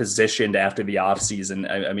better positioned after the offseason.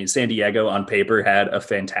 I mean, San Diego on paper had a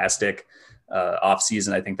fantastic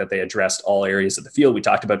offseason. I think that they addressed all areas of the field. We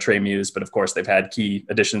talked about Trey Muse, but of course they've had key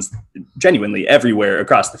additions genuinely everywhere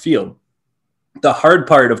across the field. The hard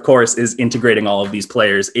part, of course, is integrating all of these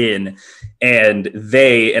players in, and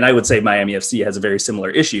I would say Miami FC has a very similar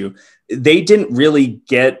issue. They didn't really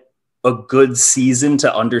get a good season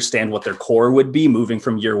to understand what their core would be moving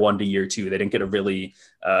from year 1 to year 2. They didn't get a really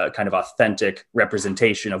kind of authentic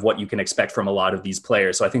representation of what you can expect from a lot of these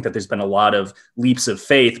players. So I think that there's been a lot of leaps of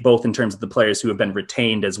faith, both in terms of the players who have been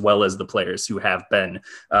retained as well as the players who have been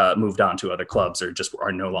moved on to other clubs or just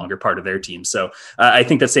are no longer part of their team. So I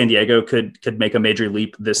think that San Diego could make a major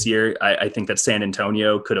leap this year. I think that San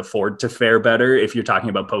Antonio could afford to fare better. If you're talking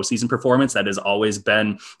about postseason performance, that has always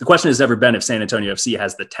been, the question has never been if San Antonio FC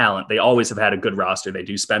has the talent. They always have had a good roster. They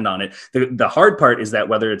do spend on it. The hard part is that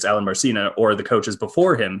whether it's Alan Marcina or the coaches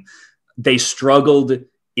before him, they struggled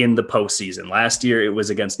in the postseason. Last year, it was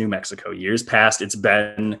against New Mexico. Years past, it's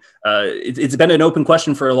been an open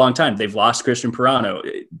question for a long time. They've lost Christian Pirano.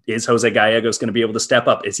 Is Jose Gallegos going to be able to step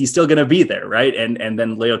up? Is he still going to be there, right? And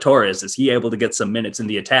then Leo Torres, is he able to get some minutes in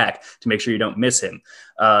the attack to make sure you don't miss him?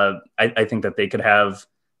 I think that they could have...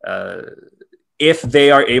 if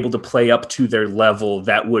they are able to play up to their level,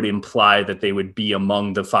 that would imply that they would be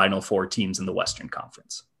among the final 4 teams in the Western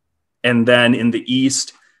Conference. And then in the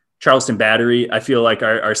East, Charleston Battery, I feel like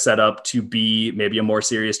are set up to be maybe a more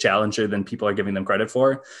serious challenger than people are giving them credit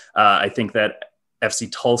for. I think that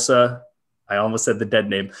FC Tulsa, I almost said the dead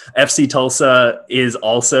name, FC Tulsa is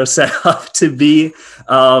also set up to be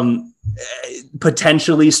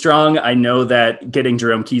potentially strong. I know that getting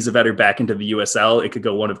Jerome Kiesewetter back into the USL, it could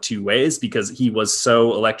go one of 2 ways, because he was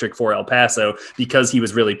so electric for El Paso, because he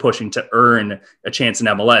was really pushing to earn a chance in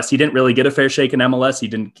MLS. He didn't really get a fair shake in MLS.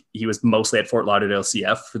 He was mostly at Fort Lauderdale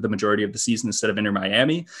CF for the majority of the season instead of Inter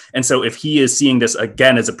Miami. And so if he is seeing this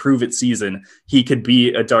again as a prove it season, he could be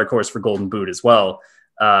a dark horse for Golden Boot as well.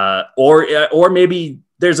 Or maybe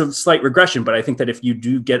there's a slight regression, but I think that if you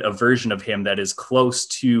do get a version of him that is close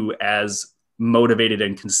to as motivated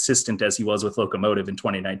and consistent as he was with Locomotive in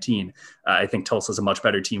 2019, I think Tulsa's a much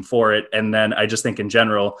better team for it. And then I just think in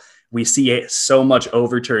general, we see so much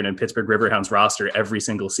overturn in Pittsburgh Riverhounds roster every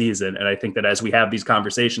single season. And I think that as we have these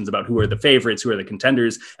conversations about who are the favorites, who are the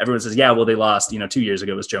contenders, everyone says, yeah, well, they lost, 2 years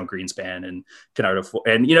ago it was Joan Greenspan and Canardo.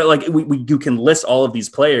 And, you can list all of these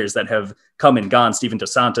players that have come and gone. Steven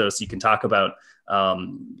Dos Santos, you can talk about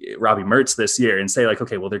Robbie Mertz this year and say like,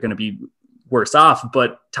 okay, well, they're going to be worse off.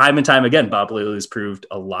 But time and time again, Bob Lilly has proved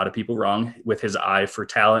a lot of people wrong with his eye for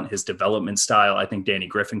talent, his development style. I think Danny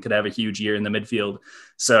Griffin could have a huge year in the midfield.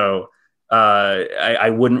 So I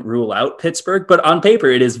wouldn't rule out Pittsburgh, but on paper,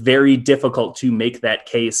 it is very difficult to make that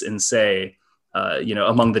case and say,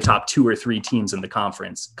 among the top 2 or 3 teams in the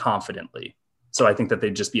conference confidently. So I think that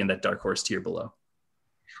they'd just be in that dark horse tier below.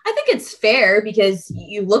 I think it's fair because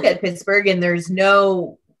you look at Pittsburgh and there's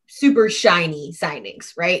no super shiny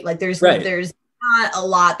signings, right? Like there's not a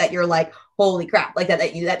lot that you're like, holy crap, like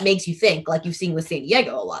that makes you think, like you've seen with San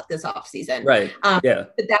Diego a lot this offseason. Right. Yeah.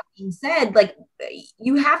 But that being said, like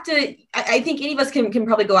you have to, I think any of us can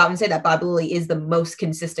probably go out and say that Bob Boehly is the most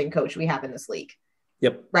consistent coach we have in this league.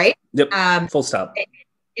 Yep. Right. Yep. Full stop.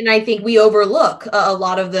 And I think we overlook a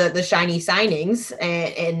lot of the shiny signings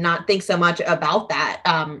and not think so much about that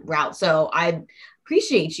route. So I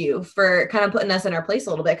appreciate you for kind of putting us in our place a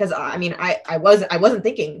little bit. Cause I mean, I wasn't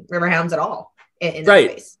thinking Riverhounds at all in that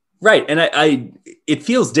space. Right. And it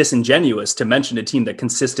feels disingenuous to mention a team that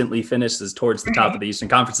consistently finishes towards the top of the Eastern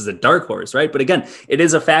Conference as a dark horse. Right. But again, it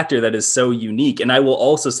is a factor that is so unique. And I will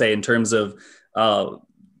also say in terms of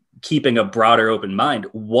keeping a broader open mind,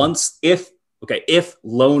 if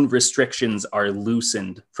loan restrictions are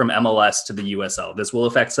loosened from MLS to the USL, this will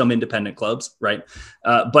affect some independent clubs, right?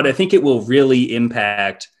 But I think it will really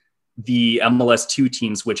impact the MLS 2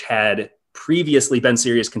 teams, which had previously been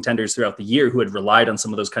serious contenders throughout the year, who had relied on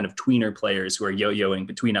some of those kind of tweener players who are yo-yoing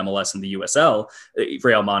between MLS and the USL.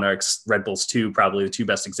 Real Monarchs, Red Bulls 2, probably the two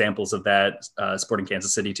best examples of that. Sporting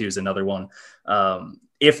Kansas City 2 is another one.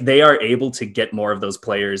 If they are able to get more of those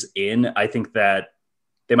players in, I think that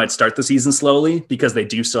they might start the season slowly because they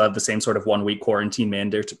do still have the same sort of 1 week quarantine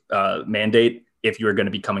mandate if you are going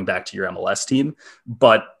to be coming back to your MLS team.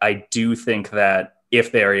 But I do think that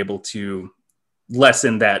if they are able to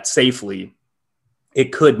lessen that safely,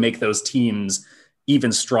 it could make those teams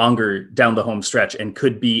even stronger down the home stretch and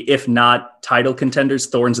could be, if not title contenders,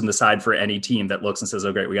 thorns in the side for any team that looks and says,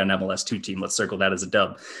 oh, great, we got an MLS 2 team. Let's circle that as a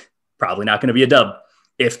dub. Probably not going to be a dub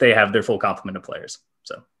if they have their full complement of players.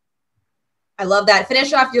 So. I love that.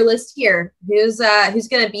 Finish off your list here. Who's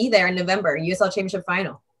going to be there in November? USL Championship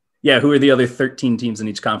Final. Yeah, who are the other 13 teams in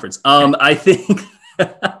each conference? I think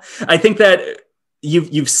that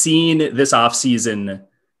you've seen this offseason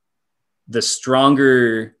the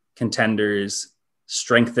stronger contenders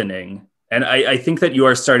strengthening, and I think that you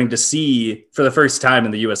are starting to see for the first time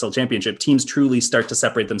in the USL Championship teams truly start to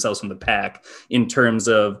separate themselves from the pack in terms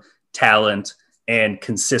of talent and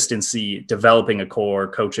consistency, developing a core,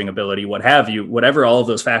 coaching ability, what have you, whatever all of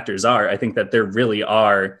those factors are. I think that there really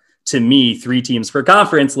are, to me, 3 teams per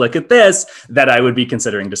conference. Look at this, that I would be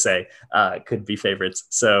considering to say could be favorites.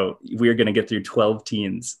 So we're going to get through 12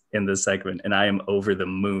 teams in this segment, and I am over the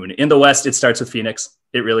moon. In the West, it starts with Phoenix.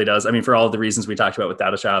 It really does. I mean, for all of the reasons we talked about with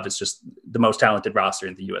Dadashov, it's just the most talented roster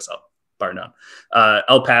in the USL. Bar none.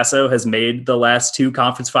 El Paso has made the last 2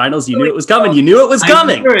 conference finals. You knew it was coming. You knew it was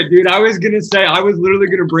coming. I knew it, dude. I was going to say, I was literally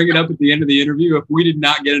going to bring it up at the end of the interview. If we did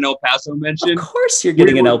not get an El Paso mention, of course you're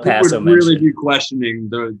getting an El Paso mention. We would really be questioning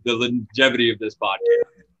the longevity of this podcast.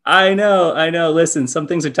 I know. Listen, some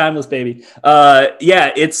things are timeless, baby.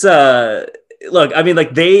 It's look, I mean,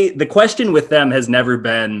 like the question with them has never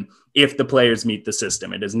been if the players meet the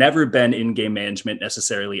system. It has never been in-game management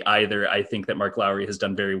necessarily either. I think that Mark Lowry has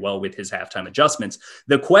done very well with his halftime adjustments.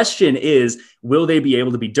 The question is, will they be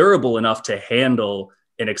able to be durable enough to handle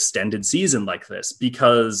an extended season like this?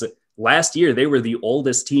 Because last year they were the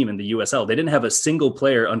oldest team in the USL. They didn't have a single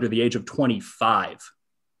player under the age of 25.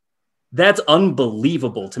 That's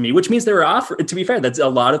unbelievable to me, which means there are, to be fair, that's a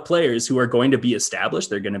lot of players who are going to be established.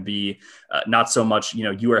 They're going to be not so much,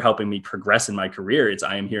 you are helping me progress in my career. It's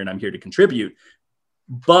I am here and I'm here to contribute.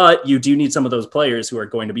 But you do need some of those players who are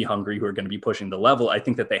going to be hungry, who are going to be pushing the level. I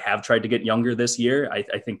think that they have tried to get younger this year.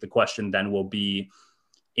 I think the question then will be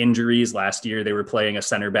injuries. Last year, they were playing a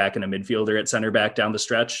center back and a midfielder at center back down the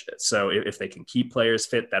stretch. So if they can keep players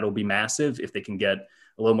fit, that'll be massive. If they can get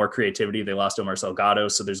a little more creativity, they lost Omar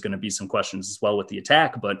Salgado, so there's going to be some questions as well with the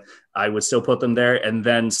attack, but I would still put them there. And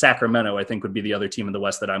then Sacramento, I think, would be the other team in the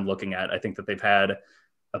West that I'm looking at. I think that they've had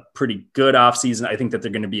a pretty good offseason. I think that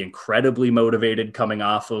they're going to be incredibly motivated coming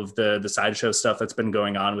off of the sideshow stuff that's been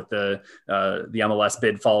going on with the MLS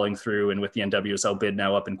bid falling through and with the NWSL bid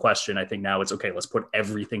now up in question. I think now it's okay, let's put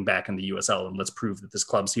everything back in the USL and let's prove that this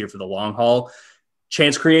club's here for the long haul.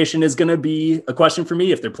 Chance creation is going to be a question for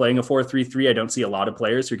me. If they're playing a 4-3-3, I don't see a lot of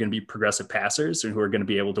players who are going to be progressive passers or who are going to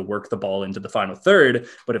be able to work the ball into the final third.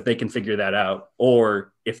 But if they can figure that out,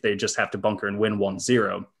 or if they just have to bunker and win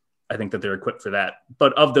 1-0, I think that they're equipped for that.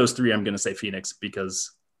 But of those 3, I'm going to say Phoenix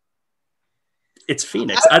because it's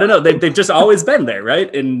Phoenix. I don't know. They've just always been there,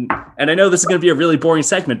 right? And I know this is going to be a really boring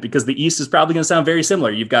segment because the East is probably going to sound very similar.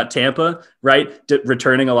 You've got Tampa, right,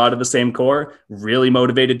 returning a lot of the same core, really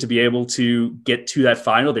motivated to be able to get to that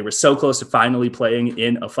final. They were so close to finally playing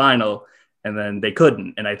in a final, and then they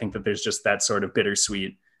couldn't. And I think that there's just that sort of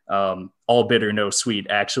bittersweet all bitter, no sweet,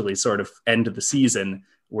 actually sort of end of the season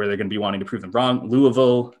where they're going to be wanting to prove them wrong.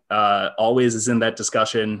 Louisville always is in that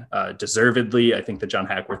discussion, deservedly. I think that John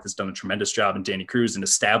Hackworth has done a tremendous job, and Danny Cruz, in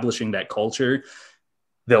establishing that culture.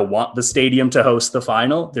 They'll want the stadium to host the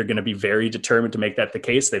final. They're going to be very determined to make that the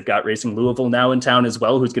case. They've got Racing Louisville now in town as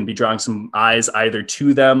well, who's going to be drawing some eyes either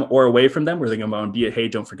to them or away from them, where they're going to be a, hey,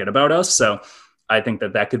 don't forget about us. So I think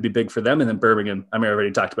that could be big for them. And then Birmingham, I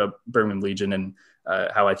already talked about Birmingham Legion and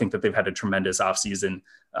how I think that they've had a tremendous offseason.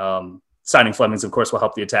 Signing Flemings, of course, will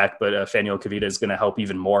help the attack, but Faniel Kavita is going to help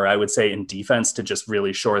even more, I would say, in defense to just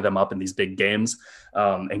really shore them up in these big games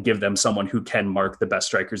and give them someone who can mark the best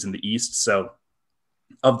strikers in the East. So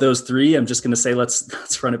of those three, I'm just going to say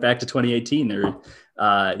let's run it back to 2018, or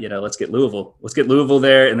let's get Louisville. Let's get Louisville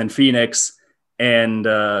there, and then Phoenix. And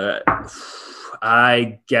I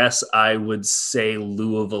guess I would say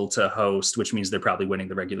Louisville to host, which means they're probably winning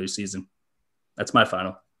the regular season. That's my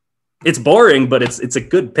final. It's boring, but it's a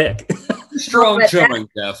good pick. Strong showing,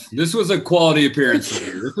 Jeff. This was a quality appearance for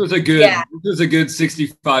you. This was a good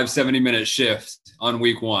 65, 70-minute shift on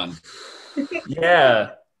week one.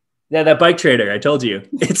 Yeah, that bike trainer, I told you.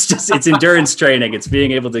 It's endurance training. It's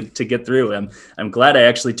being able to get through. I'm glad I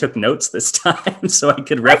actually took notes this time so I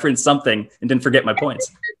could reference something and didn't forget my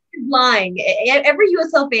points. Lying. Every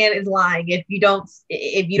USL fan is lying if you don't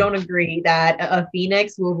agree that a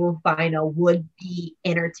Phoenix Louisville final would be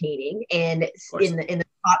entertaining and in the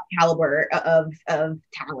top caliber of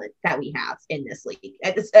talent that we have in this league.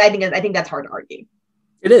 I think that's hard to argue.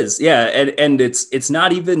 It is, yeah, and it's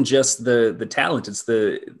not even just the talent;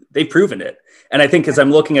 they've proven it. And I think as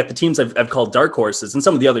I'm looking at the teams I've called dark horses, and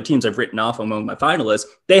some of the other teams I've written off among my finalists,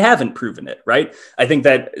 they haven't proven it, right? I think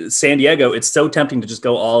that San Diego, it's so tempting to just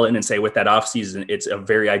go all in and say with that offseason, it's a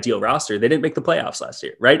very ideal roster. They didn't make the playoffs last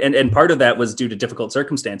year, right? And part of that was due to difficult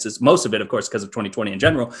circumstances. Most of it, of course, because of 2020 in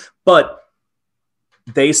general, but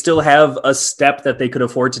they still have a step that they could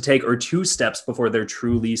afford to take, or two steps before they're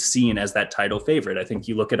truly seen as that title favorite. I think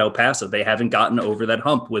you look at El Paso, they haven't gotten over that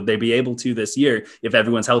hump. Would they be able to this year? If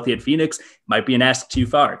everyone's healthy at Phoenix, might be an ask too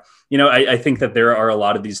far. I think that there are a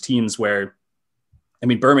lot of these teams where,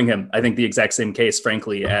 Birmingham, I think the exact same case,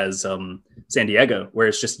 frankly, as San Diego, where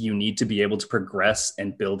it's just, you need to be able to progress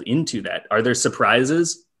and build into that. Are there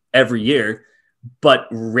surprises every year? But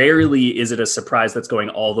rarely is it a surprise that's going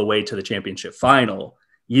all the way to the championship final.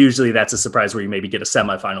 Usually that's a surprise where you maybe get a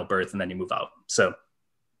semifinal berth and then you move out. So.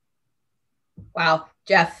 Wow,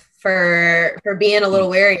 Jeff, for being a little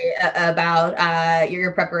wary about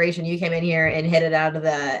your preparation, you came in here and hit it out of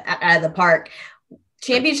the park.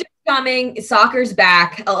 Championship coming, soccer's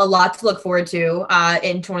back, a lot to look forward to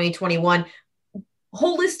in 2021.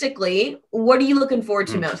 Holistically, what are you looking forward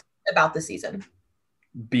to most about the season?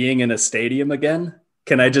 Being in a stadium again.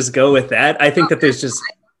 Can I just go with that? I think that there's just,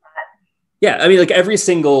 every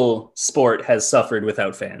single sport has suffered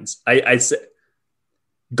without fans. I say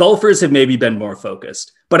golfers have maybe been more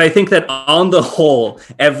focused, but I think that on the whole,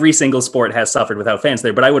 every single sport has suffered without fans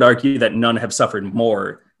there. But I would argue that none have suffered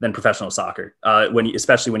more than professional soccer.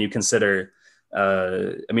 Especially when you consider,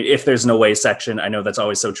 if there's an away section, I know that's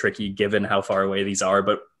always so tricky given how far away these are,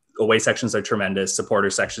 but away sections are tremendous. Supporter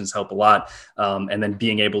sections help a lot. And then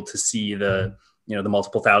being able to see the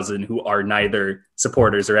multiple thousand who are neither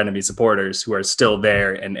supporters or enemy supporters who are still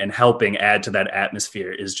there and helping add to that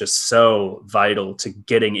atmosphere is just so vital to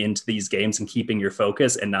getting into these games and keeping your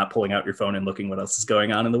focus and not pulling out your phone and looking what else is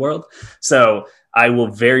going on in the world. So I will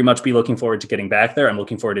very much be looking forward to getting back there. I'm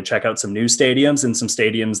looking forward to check out some new stadiums and some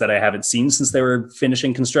stadiums that I haven't seen since they were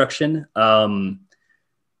finishing construction. I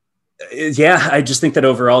just think that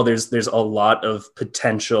overall there's a lot of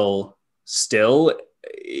potential still,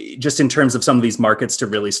 just in terms of some of these markets to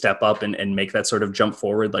really step up and make that sort of jump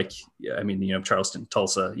forward. Charleston,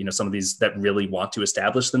 Tulsa, some of these that really want to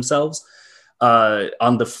establish themselves.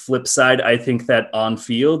 On the flip side, I think that on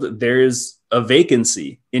field, there's a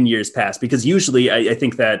vacancy in years past, because usually I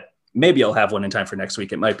think that maybe I'll have one in time for next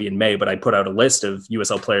week. It might be in May, but I put out a list of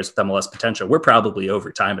USL players with MLS potential. We're probably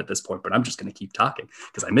over time at this point, but I'm just going to keep talking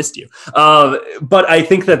because I missed you. But I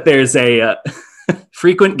think that there's a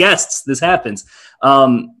frequent guests. This happens.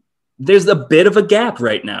 There's a bit of a gap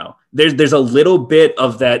right now. There's a little bit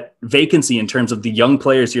of that vacancy in terms of the young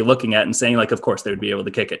players you're looking at and saying, of course they would be able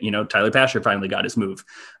to kick it. Tyler Pasher finally got his move.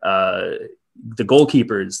 The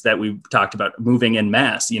goalkeepers that we talked about moving en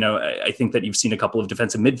masse, I think that you've seen a couple of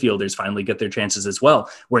defensive midfielders finally get their chances as well,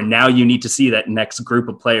 where now you need to see that next group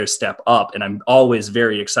of players step up. And I'm always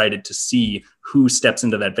very excited to see who steps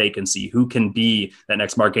into that vacancy, who can be that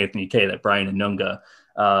next Mark Anthony Kaye, that Brian Anunga,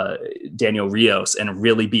 Daniel Rios, and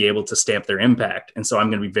really be able to stamp their impact. And so I'm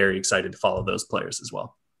going to be very excited to follow those players as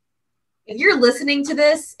well. If you're listening to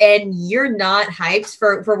this and you're not hyped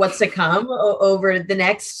for what's to come over the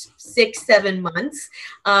next 6-7 months,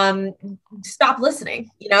 stop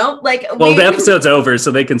listening. Well, the episode's over,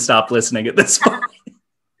 so they can stop listening at this point.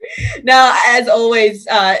 No, as always,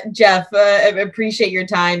 Jeff, I appreciate your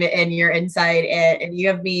time and your insight, and you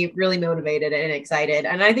have me really motivated and excited.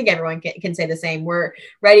 And I think everyone can say the same. We're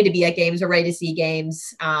ready to be at games. We're ready to see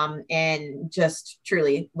games, and just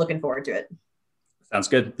truly looking forward to it. Sounds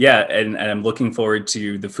good. Yeah, and I'm looking forward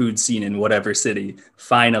to the food scene in whatever city.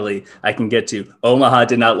 Finally, I can get to. Omaha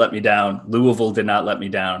did not let me down. Louisville did not let me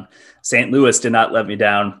down. St. Louis did not let me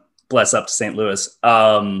down. Bless up to St. Louis.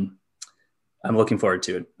 I'm looking forward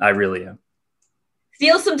to it. I really am.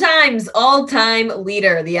 Steele Some Time's all-time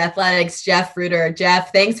leader, the Athletics, Jeff Rueter.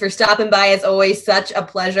 Jeff, thanks for stopping by. As always, such a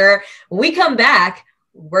pleasure. When we come back,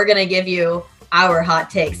 we're going to give you our hot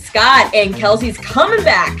takes. Scott and Kelsi's coming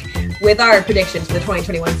back with our predictions for the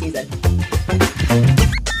 2021 season.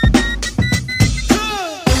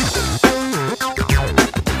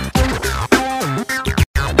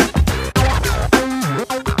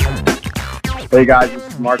 Hey guys,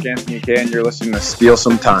 this is Mark Anthony Kay, and you're listening to Steele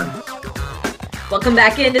Some Time. Welcome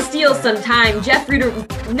back into Steele Some Time. Jeff Rueter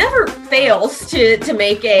never fails to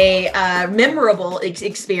make a memorable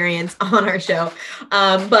experience on our show.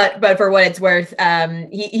 But for what it's worth,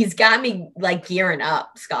 he's got me like gearing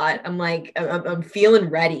up, Scott. I'm feeling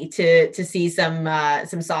ready to see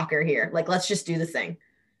some soccer here. Like, let's just do this thing.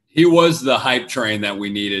 He was the hype train that we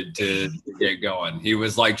needed to get going. He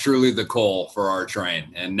was like truly the coal for our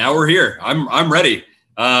train. And now we're here. I'm ready.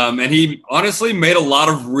 And he honestly made a lot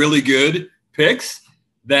of really good picks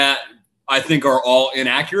that I think are all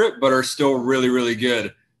inaccurate, but are still really, really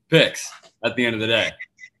good picks at the end of the day.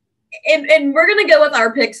 And we're going to go with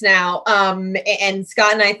our picks now. And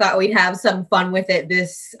Scott and I thought we'd have some fun with it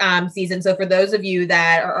this season. So for those of you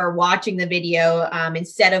that are watching the video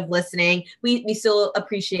instead of listening, we still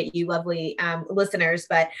appreciate you, lovely listeners,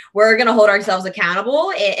 but we're going to hold ourselves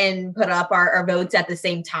accountable and put up our votes at the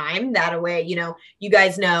same time. That way, you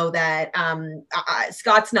guys know that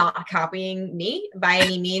Scott's not copying me by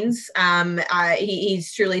any means.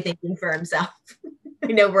 He's truly thinking for himself.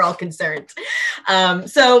 I know we're all concerned.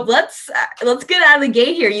 So let's get out of the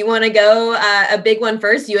gate here. You want to go a big one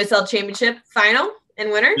first, USL Championship Final and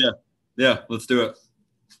Winners? Yeah, let's do it.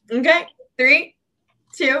 Okay, 3,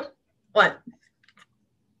 2, 1.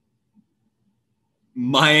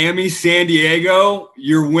 Miami, San Diego,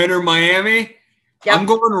 your winner, Miami. Yep. I'm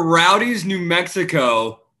going Rowdies, New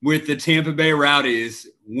Mexico, with the Tampa Bay Rowdies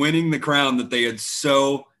winning the crown that they had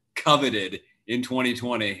so coveted in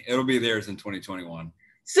 2020. It'll be theirs in 2021.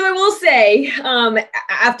 So I will say,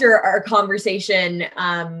 after our conversation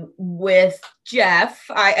with Jeff,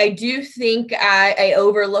 I do think I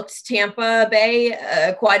overlooked Tampa Bay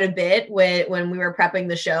quite a bit when we were prepping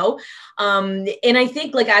the show. And I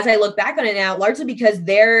think, like, as I look back on it now, largely because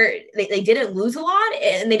they didn't lose a lot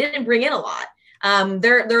and they didn't bring in a lot.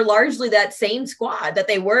 They're largely that same squad that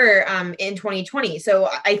they were in 2020. So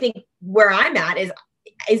I think where I'm at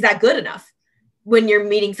is that good enough when you're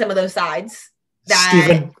meeting some of those sides?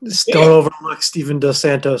 Don't overlook Steven Dos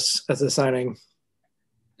Santos as a signing.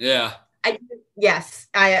 Yeah. Yes.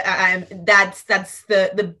 That's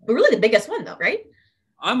the really the biggest one though, right?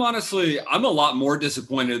 I'm a lot more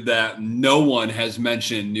disappointed that no one has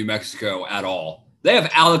mentioned New Mexico at all. They have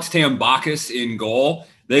Alex Tambakis in goal.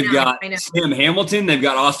 They've got Sam Hamilton. They've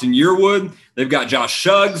got Austin Yearwood. They've got Josh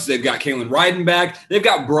Suggs. They've got Kalen Reidenbach. They've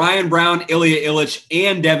got Brian Brown, Ilya Illich,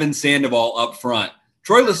 and Devin Sandoval up front.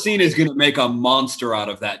 Troy Lucina is going to make a monster out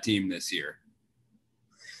of that team this year.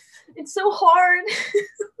 It's so hard.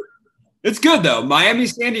 It's good, though. Miami,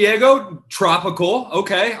 San Diego, tropical.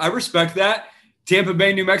 Okay, I respect that. Tampa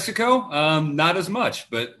Bay, New Mexico, not as much,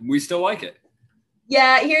 but we still like it.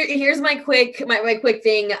 Yeah, here's my quick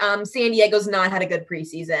thing. San Diego's not had a good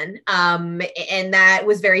preseason, and that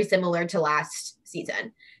was very similar to last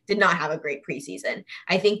season. Did not have a great preseason.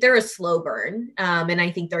 I think they're a slow burn, and I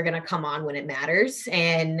think they're going to come on when it matters.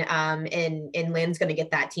 And Lynn's going to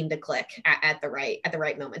get that team to click at the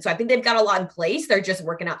right moment. So I think they've got a lot in place. They're just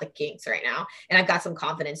working out the kinks right now, and I've got some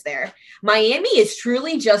confidence there. Miami is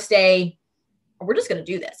truly just we're just going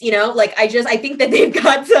to do this, I think that they've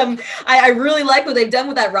got I really like what they've done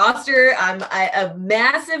with that roster. I'm a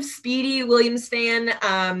massive Speedy Williams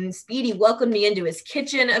fan. Speedy welcomed me into his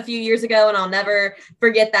kitchen a few years ago, and I'll never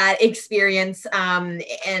forget that experience. And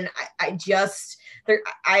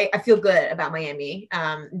I feel good about Miami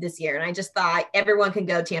this year. And I just thought everyone can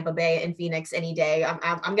go Tampa Bay and Phoenix any day.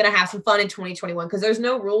 I'm going to have some fun in 2021 because there's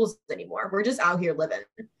no rules anymore. We're just out here living.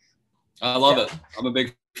 I love it. I'm a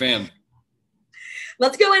big fan.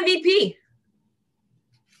 Let's go MVP.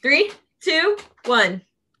 3, 2, 1.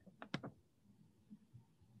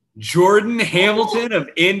 Jordan Hamilton of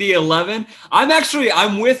Indy 11.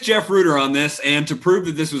 I'm with Jeff Rueter on this, and to prove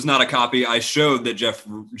that this was not a copy, I showed that Jeff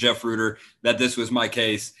Rueter that this was my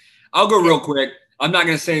case. I'll go real quick. I'm not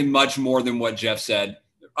going to say much more than what Jeff said.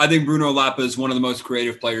 I think Bruno Lapa is one of the most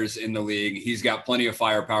creative players in the league. He's got plenty of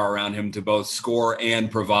firepower around him to both score and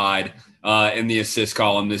provide in the assist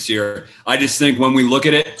column this year. I just think when we look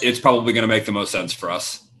at it, it's probably going to make the most sense for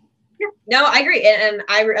us. No, I agree. And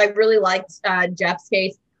I really liked Jeff's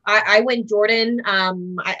case. I went Jordan.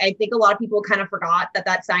 I think a lot of people kind of forgot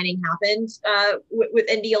that signing happened with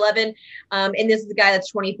Indy 11. And this is a guy that's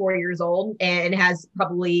 24 years old and has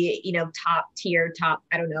probably, top,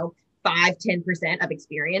 I don't know, 5-10% of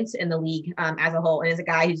experience in the league as a whole, and is a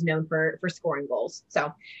guy who's known for scoring goals.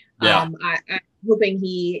 So I'm hoping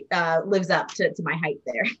he lives up to my hype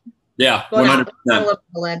there. Yeah,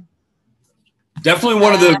 100%. Definitely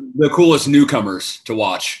one of the coolest newcomers to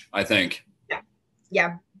watch, I think.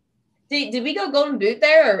 Yeah. Did we go Golden Boot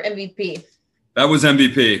there or MVP? That was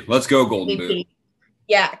MVP. Let's go Golden Boot.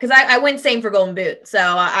 Yeah, because I went same for Golden Boot. So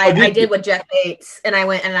I did what Jeff Bates, and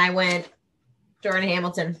I went Jordan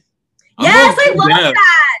Hamilton. Yes, I love that.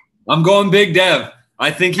 I'm going Big Dev.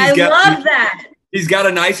 I think love that. He's got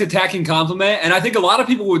a nice attacking complement. And I think a lot of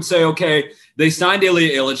people would say, okay, they signed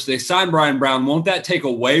Ilya Illich, they signed Brian Brown. Won't that take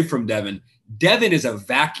away from Devin? Devin is a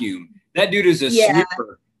vacuum. That dude is a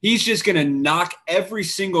sweeper. He's just going to knock every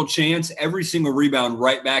single chance, every single rebound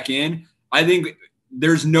right back in. I think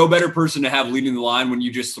there's no better person to have leading the line when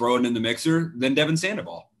you just throw it in the mixer than Devin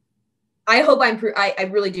Sandoval. I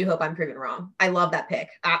really do hope I'm proven wrong. I love that pick.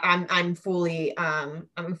 I'm fully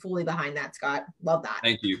behind that, Scott. Love that.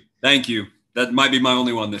 Thank you. That might be my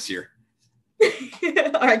only one this year.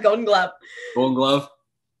 All right, Golden Glove. Golden Glove.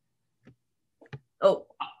 Oh,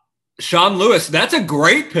 Sean Lewis. That's a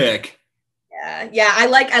great pick. Yeah. I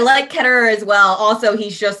like Ketterer as well. Also,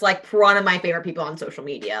 he's just like one of my favorite people on social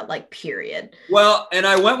media. Like, period. Well, and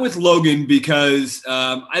I went with Logan because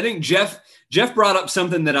I think Jeff brought up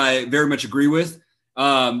something that I very much agree with.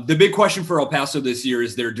 The big question for El Paso this year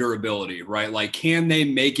is their durability, right? Like, can they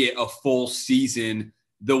make it a full season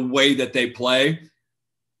the way that they play?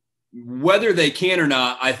 Whether they can or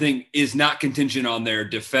not, I think is not contingent on their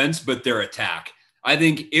defense, but their attack. I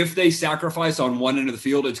think if they sacrifice on one end of the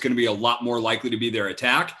field, it's going to be a lot more likely to be their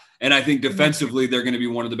attack. And I think defensively, they're going to be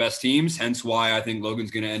one of the best teams. Hence why I think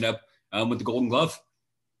Logan's going to end up with the Golden Glove.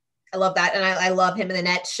 I love that. And I love him in the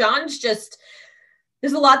net. Sean's just,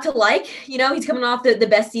 there's a lot to like. He's coming off the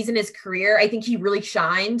best season in his career. I think he really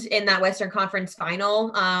shined in that Western Conference final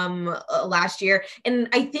last year. And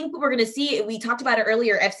I think what we're going to see, we talked about it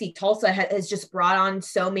earlier, FC Tulsa has just brought on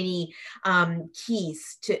so many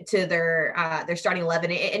keys to their starting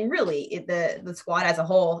 11 and really the squad as a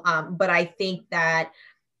whole. But I think that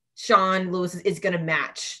Sean Lewis is going to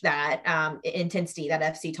match that intensity that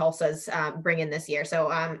FC Tulsa's bringing this year. So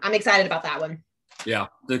I'm excited about that one. Yeah,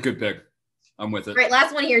 they're a good pick. I'm with it. All right,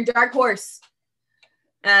 last one here, Dark Horse.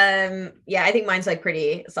 I think mine's like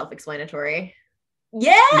pretty self-explanatory.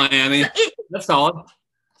 Yeah, Miami. That's solid.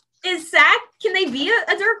 Is Sac? Can they be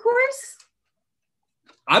a dark horse?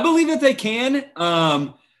 I believe that they can.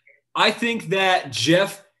 I think that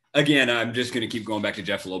Jeff. Again, I'm just going to keep going back to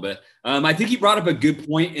Jeff a little bit. I think he brought up a good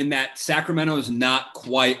point in that Sacramento is not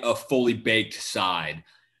quite a fully baked side.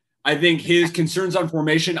 I think his concerns on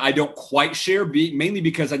formation, I don't quite share, mainly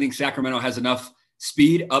because I think Sacramento has enough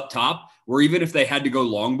speed up top where even if they had to go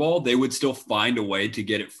long ball, they would still find a way to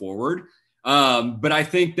get it forward. But I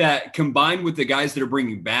think that combined with the guys that are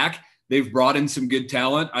bringing back, they've brought in some good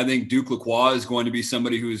talent. I think Duke Lacroix is going to be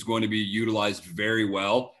somebody who is going to be utilized very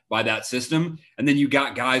well by that system. And then you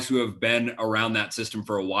got guys who have been around that system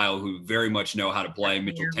for a while who very much know how to play.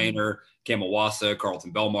 Mitchell Tainer, Kamawasa,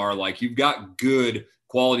 Carlton Belmar. Like, you've got good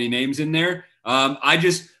quality names in there.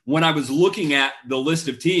 When I was looking at the list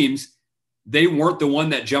of teams, they weren't the one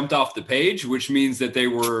that jumped off the page, which means that they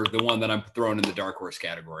were the one that I'm throwing in the dark horse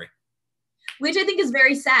category. Which I think is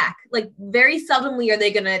very Sac. Like, very seldomly are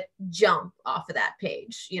they going to jump off of that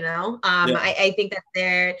page, I think that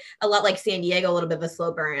they're a lot like San Diego, a little bit of a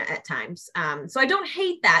slow burn at times. So I don't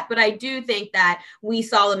hate that, but I do think that we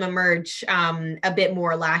saw them emerge a bit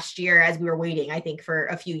more last year as we were waiting, I think, for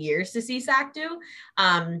a few years to see Sac do.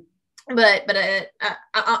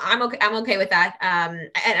 I'm okay. I'm okay with that. And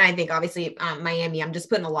I think obviously Miami. I'm just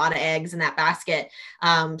putting a lot of eggs in that basket.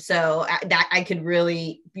 So that I could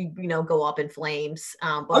really go up in flames.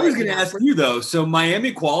 But, I was going to ask you though. So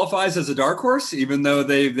Miami qualifies as a dark horse, even though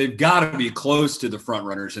they've got to be close to the front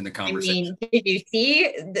runners in the conversation. I mean, did you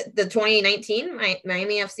see the 2019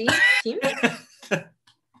 Miami FC team?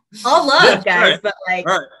 All love, guys, but like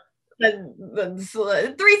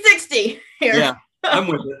the 360 here. Yeah. I'm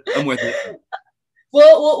with it.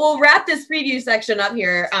 We'll wrap this preview section up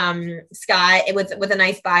here, Scott, with a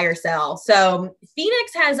nice buy or sell. So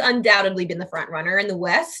Phoenix has undoubtedly been the front runner in the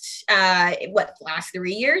West. Last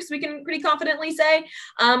 3 years, we can pretty confidently say.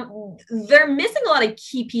 They're missing a lot of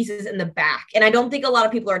key pieces in the back, and I don't think a lot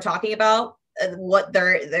of people are talking about what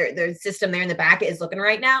their system there in the back is looking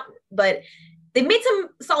right now. But they've made some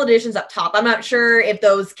solid additions up top. I'm not sure if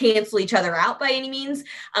those cancel each other out by any means,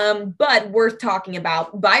 but worth talking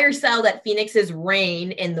about. Buy or sell that Phoenix's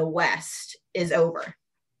reign in the West is over.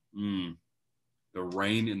 The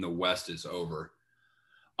reign in the West is over.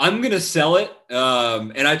 I'm gonna sell it,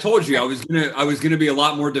 and I told you I was gonna be a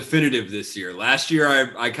lot more definitive this year. Last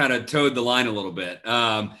year I kind of towed the line a little bit.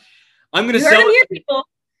 I'm gonna sell it. Here, people.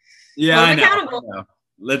 Yeah, I know.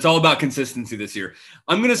 It's all about consistency this year.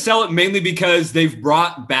 I'm going to sell it mainly because they've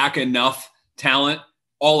brought back enough talent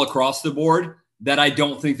all across the board that I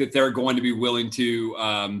don't think that they're going to be willing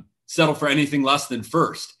to settle for anything less than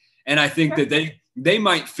first. And I think that they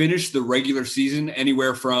might finish the regular season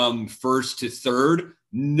anywhere from first to third,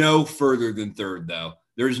 no further than third, though.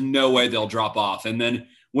 There's no way they'll drop off. And then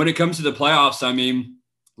when it comes to the playoffs, I mean,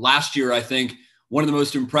 last year, I think one of the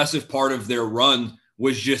most impressive part of their run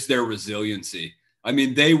was just their resiliency. I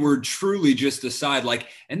mean, they were truly just a side,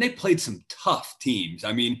 and they played some tough teams.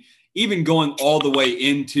 I mean, even going all the way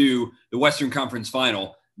into the Western Conference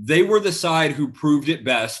Final, they were the side who proved it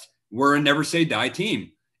best. We're a never say die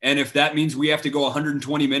team. And if that means we have to go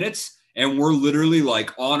 120 minutes and we're literally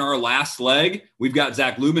on our last leg, we've got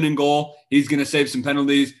Zach Lubin in goal. He's going to save some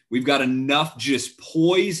penalties. We've got enough just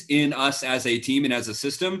poise in us as a team and as a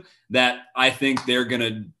system that I think they're going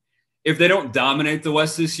to, if they don't dominate the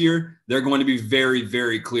West this year, they're going to be very,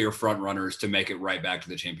 very clear front runners to make it right back to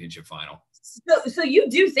the championship final. So you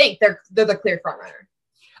do think they're the clear front runner?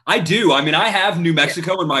 I do. I mean, I have New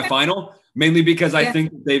Mexico in my final, mainly because I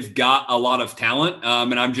think they've got a lot of talent.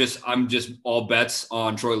 And I'm just all bets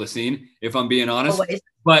on Troy Lacine, if I'm being honest. Always.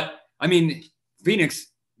 But I mean, Phoenix,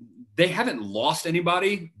 they haven't lost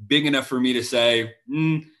anybody big enough for me to say,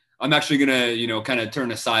 I'm actually going to, kind of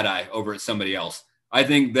turn a side eye over at somebody else. I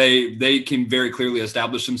think they can very clearly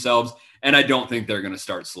establish themselves, and I don't think they're going to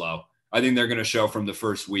start slow. I think they're going to show from the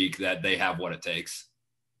first week that they have what it takes.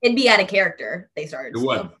 It'd be out of character. They started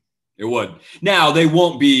slow. It would. Now, they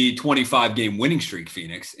won't be 25-game winning streak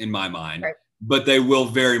Phoenix, in my mind, right, but they will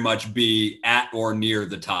very much be at or near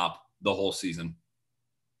the top the whole season.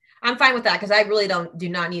 I'm fine with that because I really do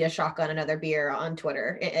not need a shotgun another beer on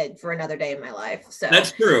Twitter for another day in my life. So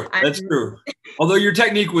that's true. That's true. Although your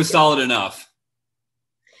technique was solid enough.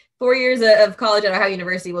 4 years of college at Ohio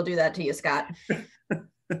University will do that to you, Scott.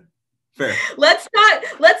 Fair. Let's talk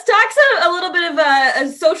a little bit of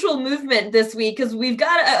a social movement this week because we've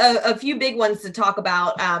got a few big ones to talk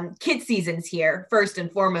about. Kid seasons here, first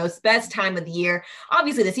and foremost, best time of the year.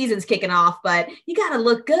 Obviously, the season's kicking off, but you got to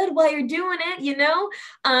look good while you're doing it,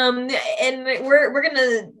 And we're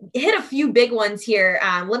gonna hit a few big ones here.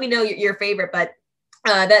 Let me know your favorite, but.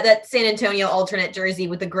 That San Antonio alternate jersey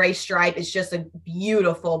with the gray stripe is just a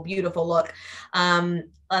beautiful, beautiful look.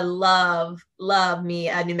 I love me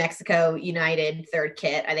a New Mexico United third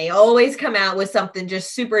kit. And they always come out with something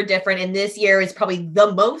just super different. And this year is probably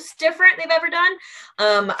the most different they've ever done.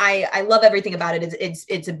 I love everything about it.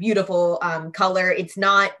 It's a beautiful color. It's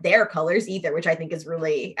not their colors either, which I think is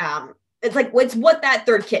really it's what that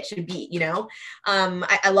third kit should be,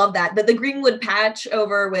 I love that. The Greenwood patch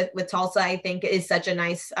over with Tulsa, I think is such a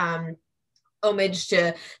nice homage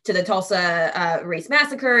to the Tulsa race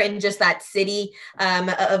massacre and just that city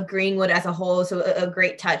of Greenwood as a whole. So a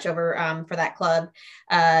great touch over for that club.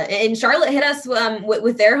 And Charlotte hit us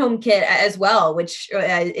with their home kit as well, which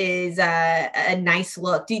is a nice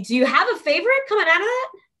look. Do you have a favorite coming out of that?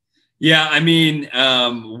 Yeah, I mean,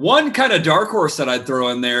 one kind of dark horse that I'd throw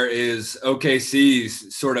in there is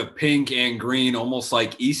OKC's sort of pink and green, almost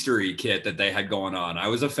like Easter-y kit that they had going on. I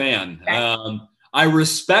was a fan. Okay. I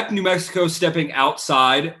respect New Mexico stepping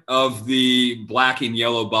outside of the black and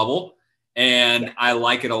yellow bubble, and I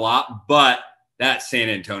like it a lot, but that San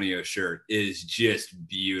Antonio shirt is just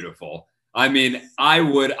beautiful. I mean, I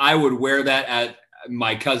would wear that at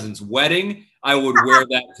my cousin's wedding. I would wear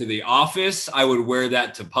that to the office. I would wear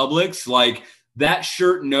that to Publix. Like, that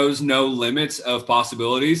shirt knows no limits of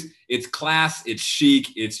possibilities. It's class. It's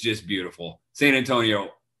chic. It's just beautiful. San Antonio,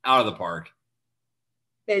 out of the park.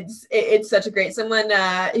 It's such a great, someone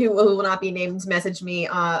who will not be named messaged me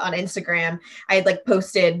on Instagram. I had like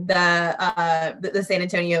posted the San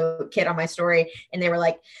Antonio kit on my story, and they were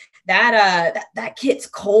like, that kit's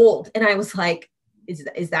cold. And I was like,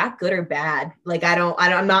 is that good or bad? Like,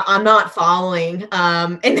 I'm not following.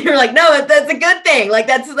 And they were like, no, that's a good thing. Like,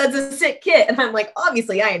 that's a sick kit. And I'm like,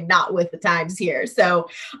 obviously I am not with the times here. So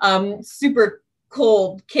super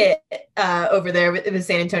cold kit over there with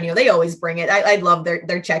San Antonio. They always bring it. I love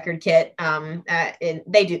their checkered kit. And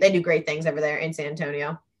they do great things over there in San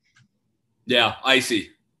Antonio. Yeah, icy,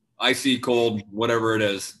 cold, whatever it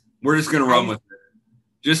is. We're just gonna run with it.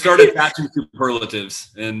 Just start attaching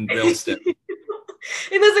superlatives, and they'll stick.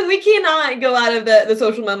 And listen, we cannot go out of the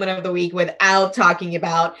social moment of the week without talking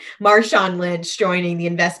about Marshawn Lynch joining the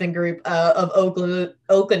investment group of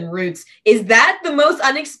Oakland Roots. Is that the most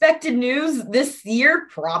unexpected news this year?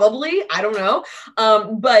 Probably. I don't know.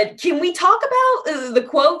 But can we talk about the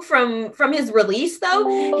quote from his release,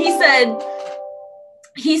 though?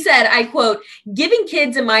 He said, I quote, "Giving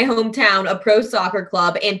kids in my hometown a pro soccer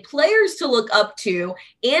club and players to look up to,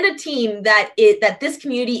 and a team that this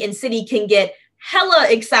community and city can get hella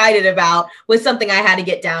excited about, was something I had to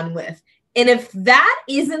get down with." And if that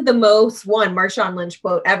isn't the most, one, Marshawn Lynch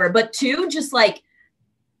quote ever, but two, just like,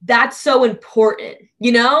 that's so important,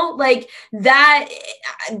 like that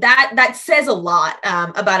says a lot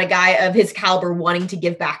about a guy of his caliber wanting to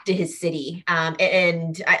give back to his city.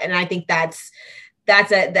 And I think that's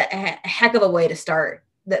a heck of a way to start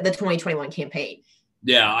the 2021 campaign.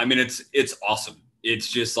 Yeah. I mean, it's awesome. It's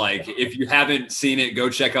just like, if you haven't seen it, go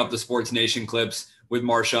check out the Sports Nation clips with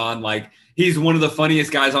Marshawn. Like, he's one of the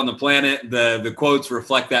funniest guys on the planet. The quotes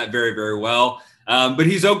reflect that very, very well. But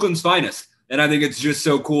he's Oakland's finest. And I think it's just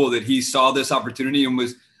so cool that he saw this opportunity and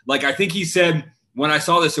was like, I think he said, when I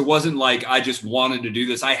saw this, it wasn't like I just wanted to do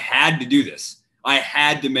this. I had to do this. I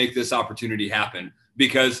had to make this opportunity happen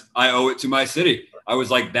because I owe it to my city. I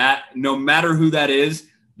was like, that, no matter who that is,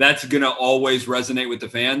 that's going to always resonate with the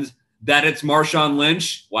fans. That it's Marshawn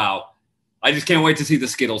Lynch, wow. I just can't wait to see the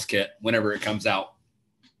Skittles kit whenever it comes out.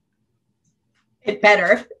 It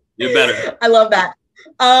better. I love that.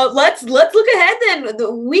 Let's look ahead then.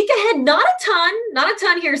 The week ahead, not a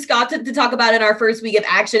ton here, Scott, to talk about in our first week of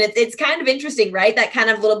action. It's kind of interesting, right? That kind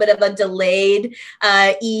of little bit of a delayed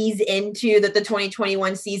ease into the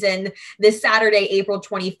 2021 season. This Saturday, April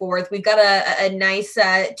 24th, we've got a nice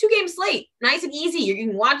 2-game slate, nice and easy. You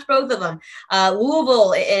can watch both of them.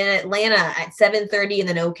 Louisville in Atlanta at 7:30, and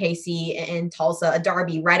then OKC in Tulsa, a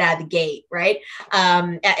derby right out of the gate, right?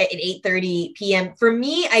 At 8:30 p.m. For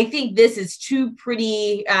me, I think this is two pretty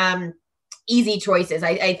easy choices.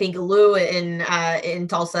 I think Lou in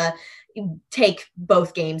Tulsa take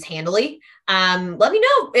both games handily. Let me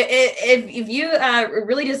know if you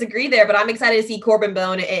really disagree there, but I'm excited to see Corbin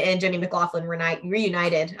Bone and Jimmy McLaughlin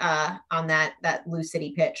reunited on that Lou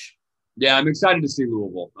City pitch. Yeah, I'm excited to see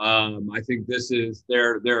Louisville. I think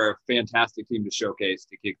they're a fantastic team to showcase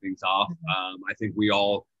to kick things off. I think we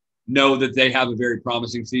all know that they have a very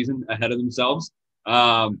promising season ahead of themselves.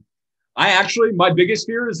 My biggest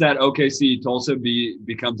fear is that OKC Tulsa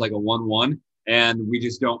becomes like a 1-1, and we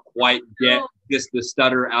just don't quite get the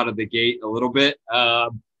stutter out of the gate a little bit.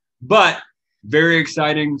 But very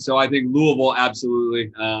exciting. So I think Louisville,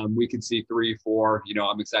 absolutely. We could see 3-4.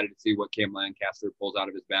 I'm excited to see what Cam Lancaster pulls out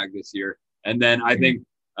of his bag this year. And then I think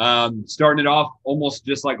starting it off almost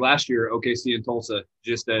just like last year, OKC and Tulsa,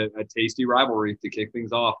 just a tasty rivalry to kick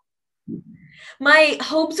things off. My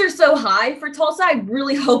hopes are so high for Tulsa. I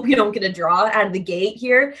really hope you don't get a draw out of the gate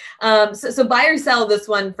here. So buy or sell this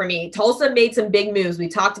one for me. Tulsa made some big moves. We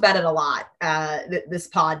talked about it a lot this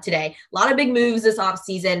pod today. A lot of big moves this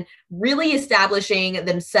offseason, really establishing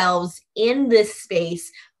themselves in this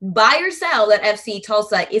space. Buy or sell that FC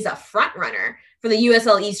Tulsa is a front runner for the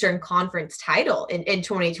USL Eastern Conference title in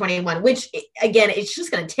 2021, which, again, it's just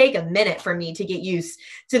going to take a minute for me to get used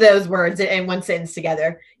to those words in one sentence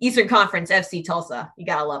together. Eastern Conference, FC Tulsa. You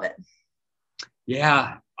got to love it.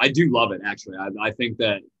 Yeah, I do love it, actually. I think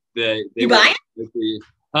that you buying?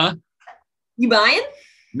 You buying?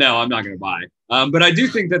 No, I'm not going to buy. But I do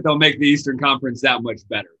think that they'll make the Eastern Conference that much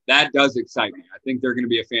better. That does excite me. I think they're going to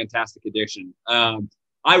be a fantastic addition.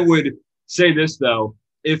 I would say this, though.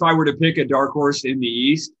 If I were to pick a dark horse in the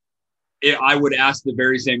East, I would ask the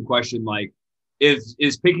very same question. Like,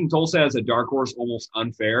 is picking Tulsa as a dark horse almost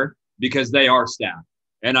unfair? Because they are stacked.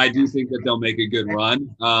 And I do think that they'll make a good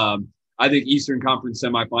run. I think Eastern Conference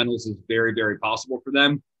semifinals is very, very possible for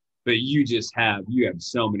them. But you have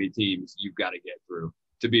so many teams you've got to get through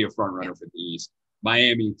to be a front runner for the East.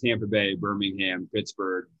 Miami, Tampa Bay, Birmingham,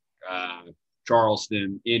 Pittsburgh,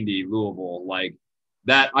 Charleston, Indy, Louisville, like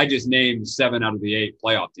that. I just named 7 out of the 8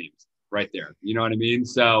 playoff teams right there. You know what I mean?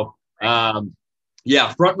 So, front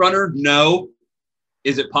runner, no.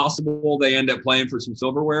 Is it possible they end up playing for some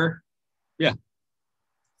silverware? Yeah.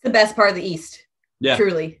 The best part of the East. Yeah.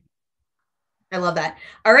 Truly. I love that.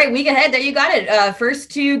 All right, week ahead. There you got it. First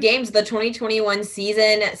 2 games of the 2021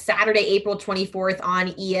 season, Saturday, April 24th on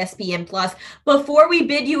ESPN+. Before we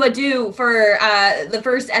bid you adieu for the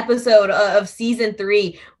first episode of season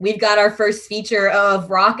 3, we've got our first feature of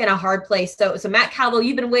Rock and a Hard Place. So Matt Calvo,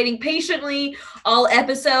 you've been waiting patiently all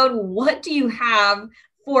episode. What do you have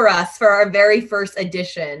for us for our very first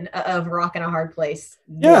edition of Rock and a Hard Place?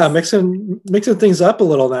 Yeah, mixing things up a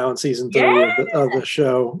little now in season 3 of the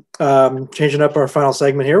show. Changing up our final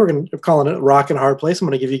segment here. We're calling it Rock and a Hard Place. I'm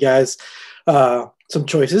going to give you guys some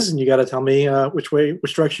choices, and you got to tell me which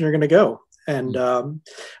direction you're going to go. And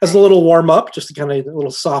as a little warm up, just to kind of a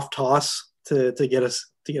little soft toss to get us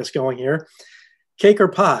going here. Cake or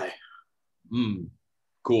pie?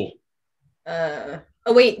 Cool.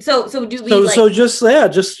 Oh wait, so do we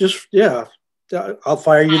I'll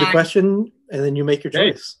fire you the question and then you make your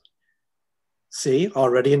choice. See,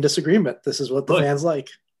 already in disagreement. This is what the fans like.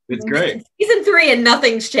 It's great. Season 3 and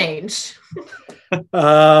nothing's changed.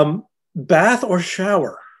 Bath or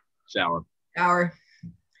shower? Shower.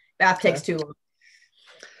 Bath takes too long.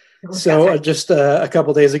 So just a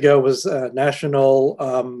couple days ago was National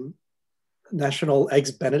Eggs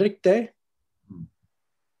Benedict Day.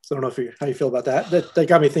 So I don't know how you feel about that. That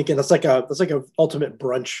got me thinking. That's like a ultimate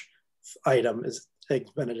brunch item is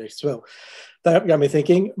Eggs Benedict. So that got me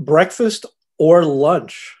thinking. Breakfast or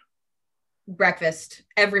lunch? Breakfast.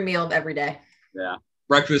 Every meal of every day. Yeah.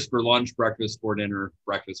 Breakfast for lunch, breakfast for dinner,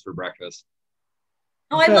 breakfast for breakfast.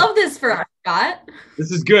 Oh, okay. I love this for us, Scott.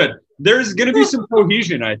 This is good. There's going to be some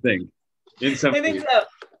cohesion, I think. I think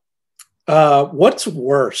so. What's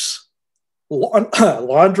worse?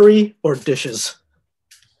 Laundry or dishes?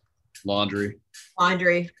 Laundry.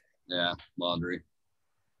 Yeah, laundry.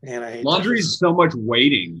 Man, I hate laundry dishes. is so much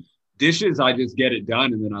waiting. Dishes, I just get it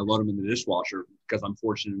done and then I load them in the dishwasher because I'm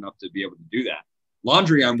fortunate enough to be able to do that.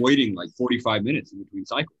 Laundry, I'm waiting like 45 minutes in between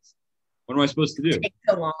cycles. What am I supposed to do? It takes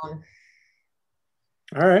so long.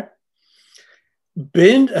 All right.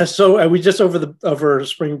 Binge. So we just over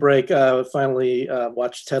spring break finally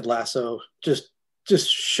watched Ted Lasso.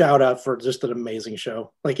 Just shout out for just an amazing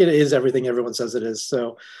show. Like it is everything everyone says it is.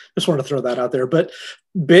 So just want to throw that out there. But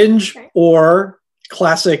binge or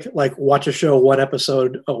classic, like watch a show 1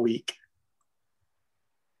 episode a week.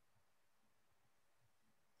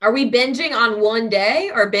 Are we binging on one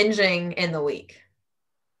day or binging in the week?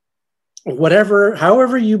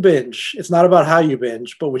 However you binge. It's not about how you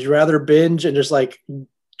binge, but would you rather binge and just like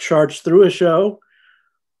charge through a show?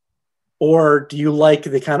 Or do you like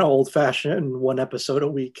the kind of old-fashioned 1 episode a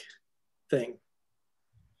week thing?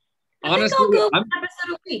 Honestly, I'll go 1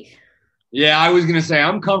 episode a week. Yeah, I was gonna say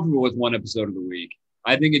I'm comfortable with 1 episode of the week.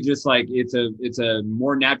 I think it just like it's a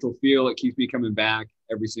more natural feel. It keeps me coming back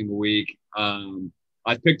every single week.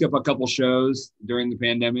 I've picked up a couple shows during the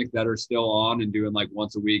pandemic that are still on and doing like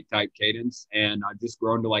once a week type cadence, and I've just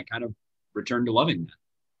grown to like kind of return to loving that.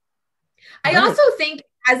 I also think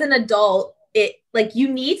as an adult, it like you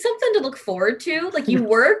need something to look forward to. Like you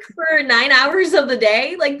work for 9 hours of the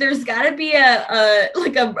day. Like there's got to be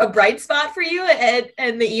a bright spot for you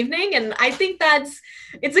in the evening, and I think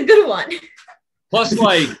it's a good one. Plus,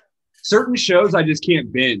 like certain shows, I just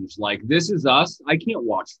can't binge. Like This Is Us, I can't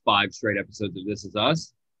watch 5 straight episodes of This Is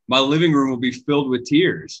Us. My living room will be filled with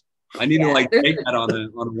tears. I need to like take that on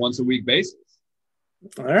a once a week basis.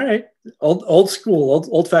 All right, old school,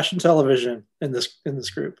 old fashioned television in this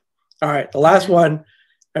group. All right, the last one,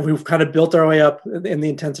 and we've kind of built our way up in the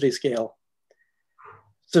intensity scale.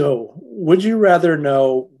 So would you rather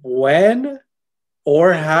know when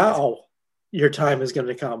or how your time is going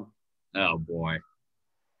to come? Oh, boy.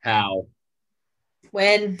 How?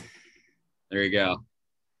 When? There you go.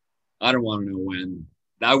 I don't want to know when.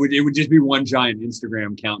 It would just be one giant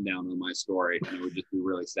Instagram countdown on my story, and it would just be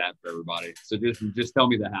really sad for everybody. So just tell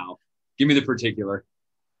me the how. Give me the particular.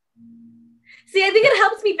 See, I think it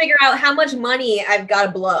helps me figure out how much money I've got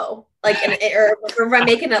to blow, like, or if I'm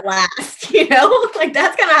making it last, you know? Like,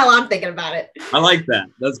 that's kind of how I'm thinking about it. I like that.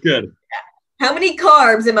 That's good. How many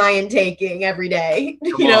carbs am I intaking every day?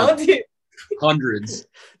 Hundreds.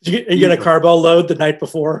 You get a carbo load the night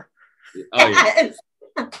before? Oh, yeah.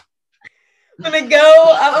 I'm gonna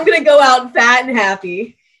go out fat and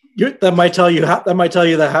happy. That might tell you how. That might tell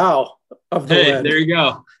you the how of the win. There you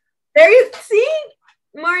go. There you see.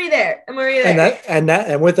 I'm already there.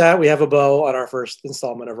 And with that, we have a bow on our first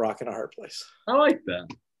installment of Rock in a Hard Place. I like that.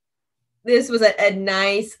 This was a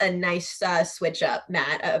nice switch up,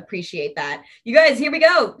 Matt. I appreciate that. You guys, here we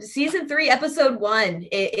go. Season 3, episode 1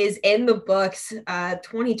 is in the books.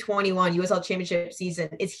 2021 USL Championship season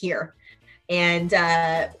is here. And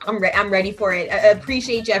I'm ready for it. I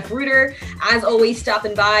appreciate Jeff Rueter, as always,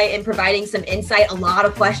 stopping by and providing some insight. A lot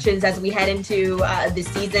of questions as we head into this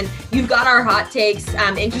season. You've got our hot takes.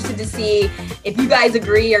 I'm interested to see if you guys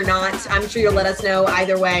agree or not. I'm sure you'll let us know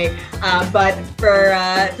either way. But for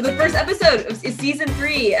the first episode of season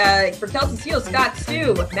 3, for Kelsi, Steele, Scott,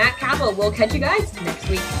 Stu, Matt Capel, we'll catch you guys next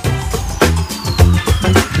week.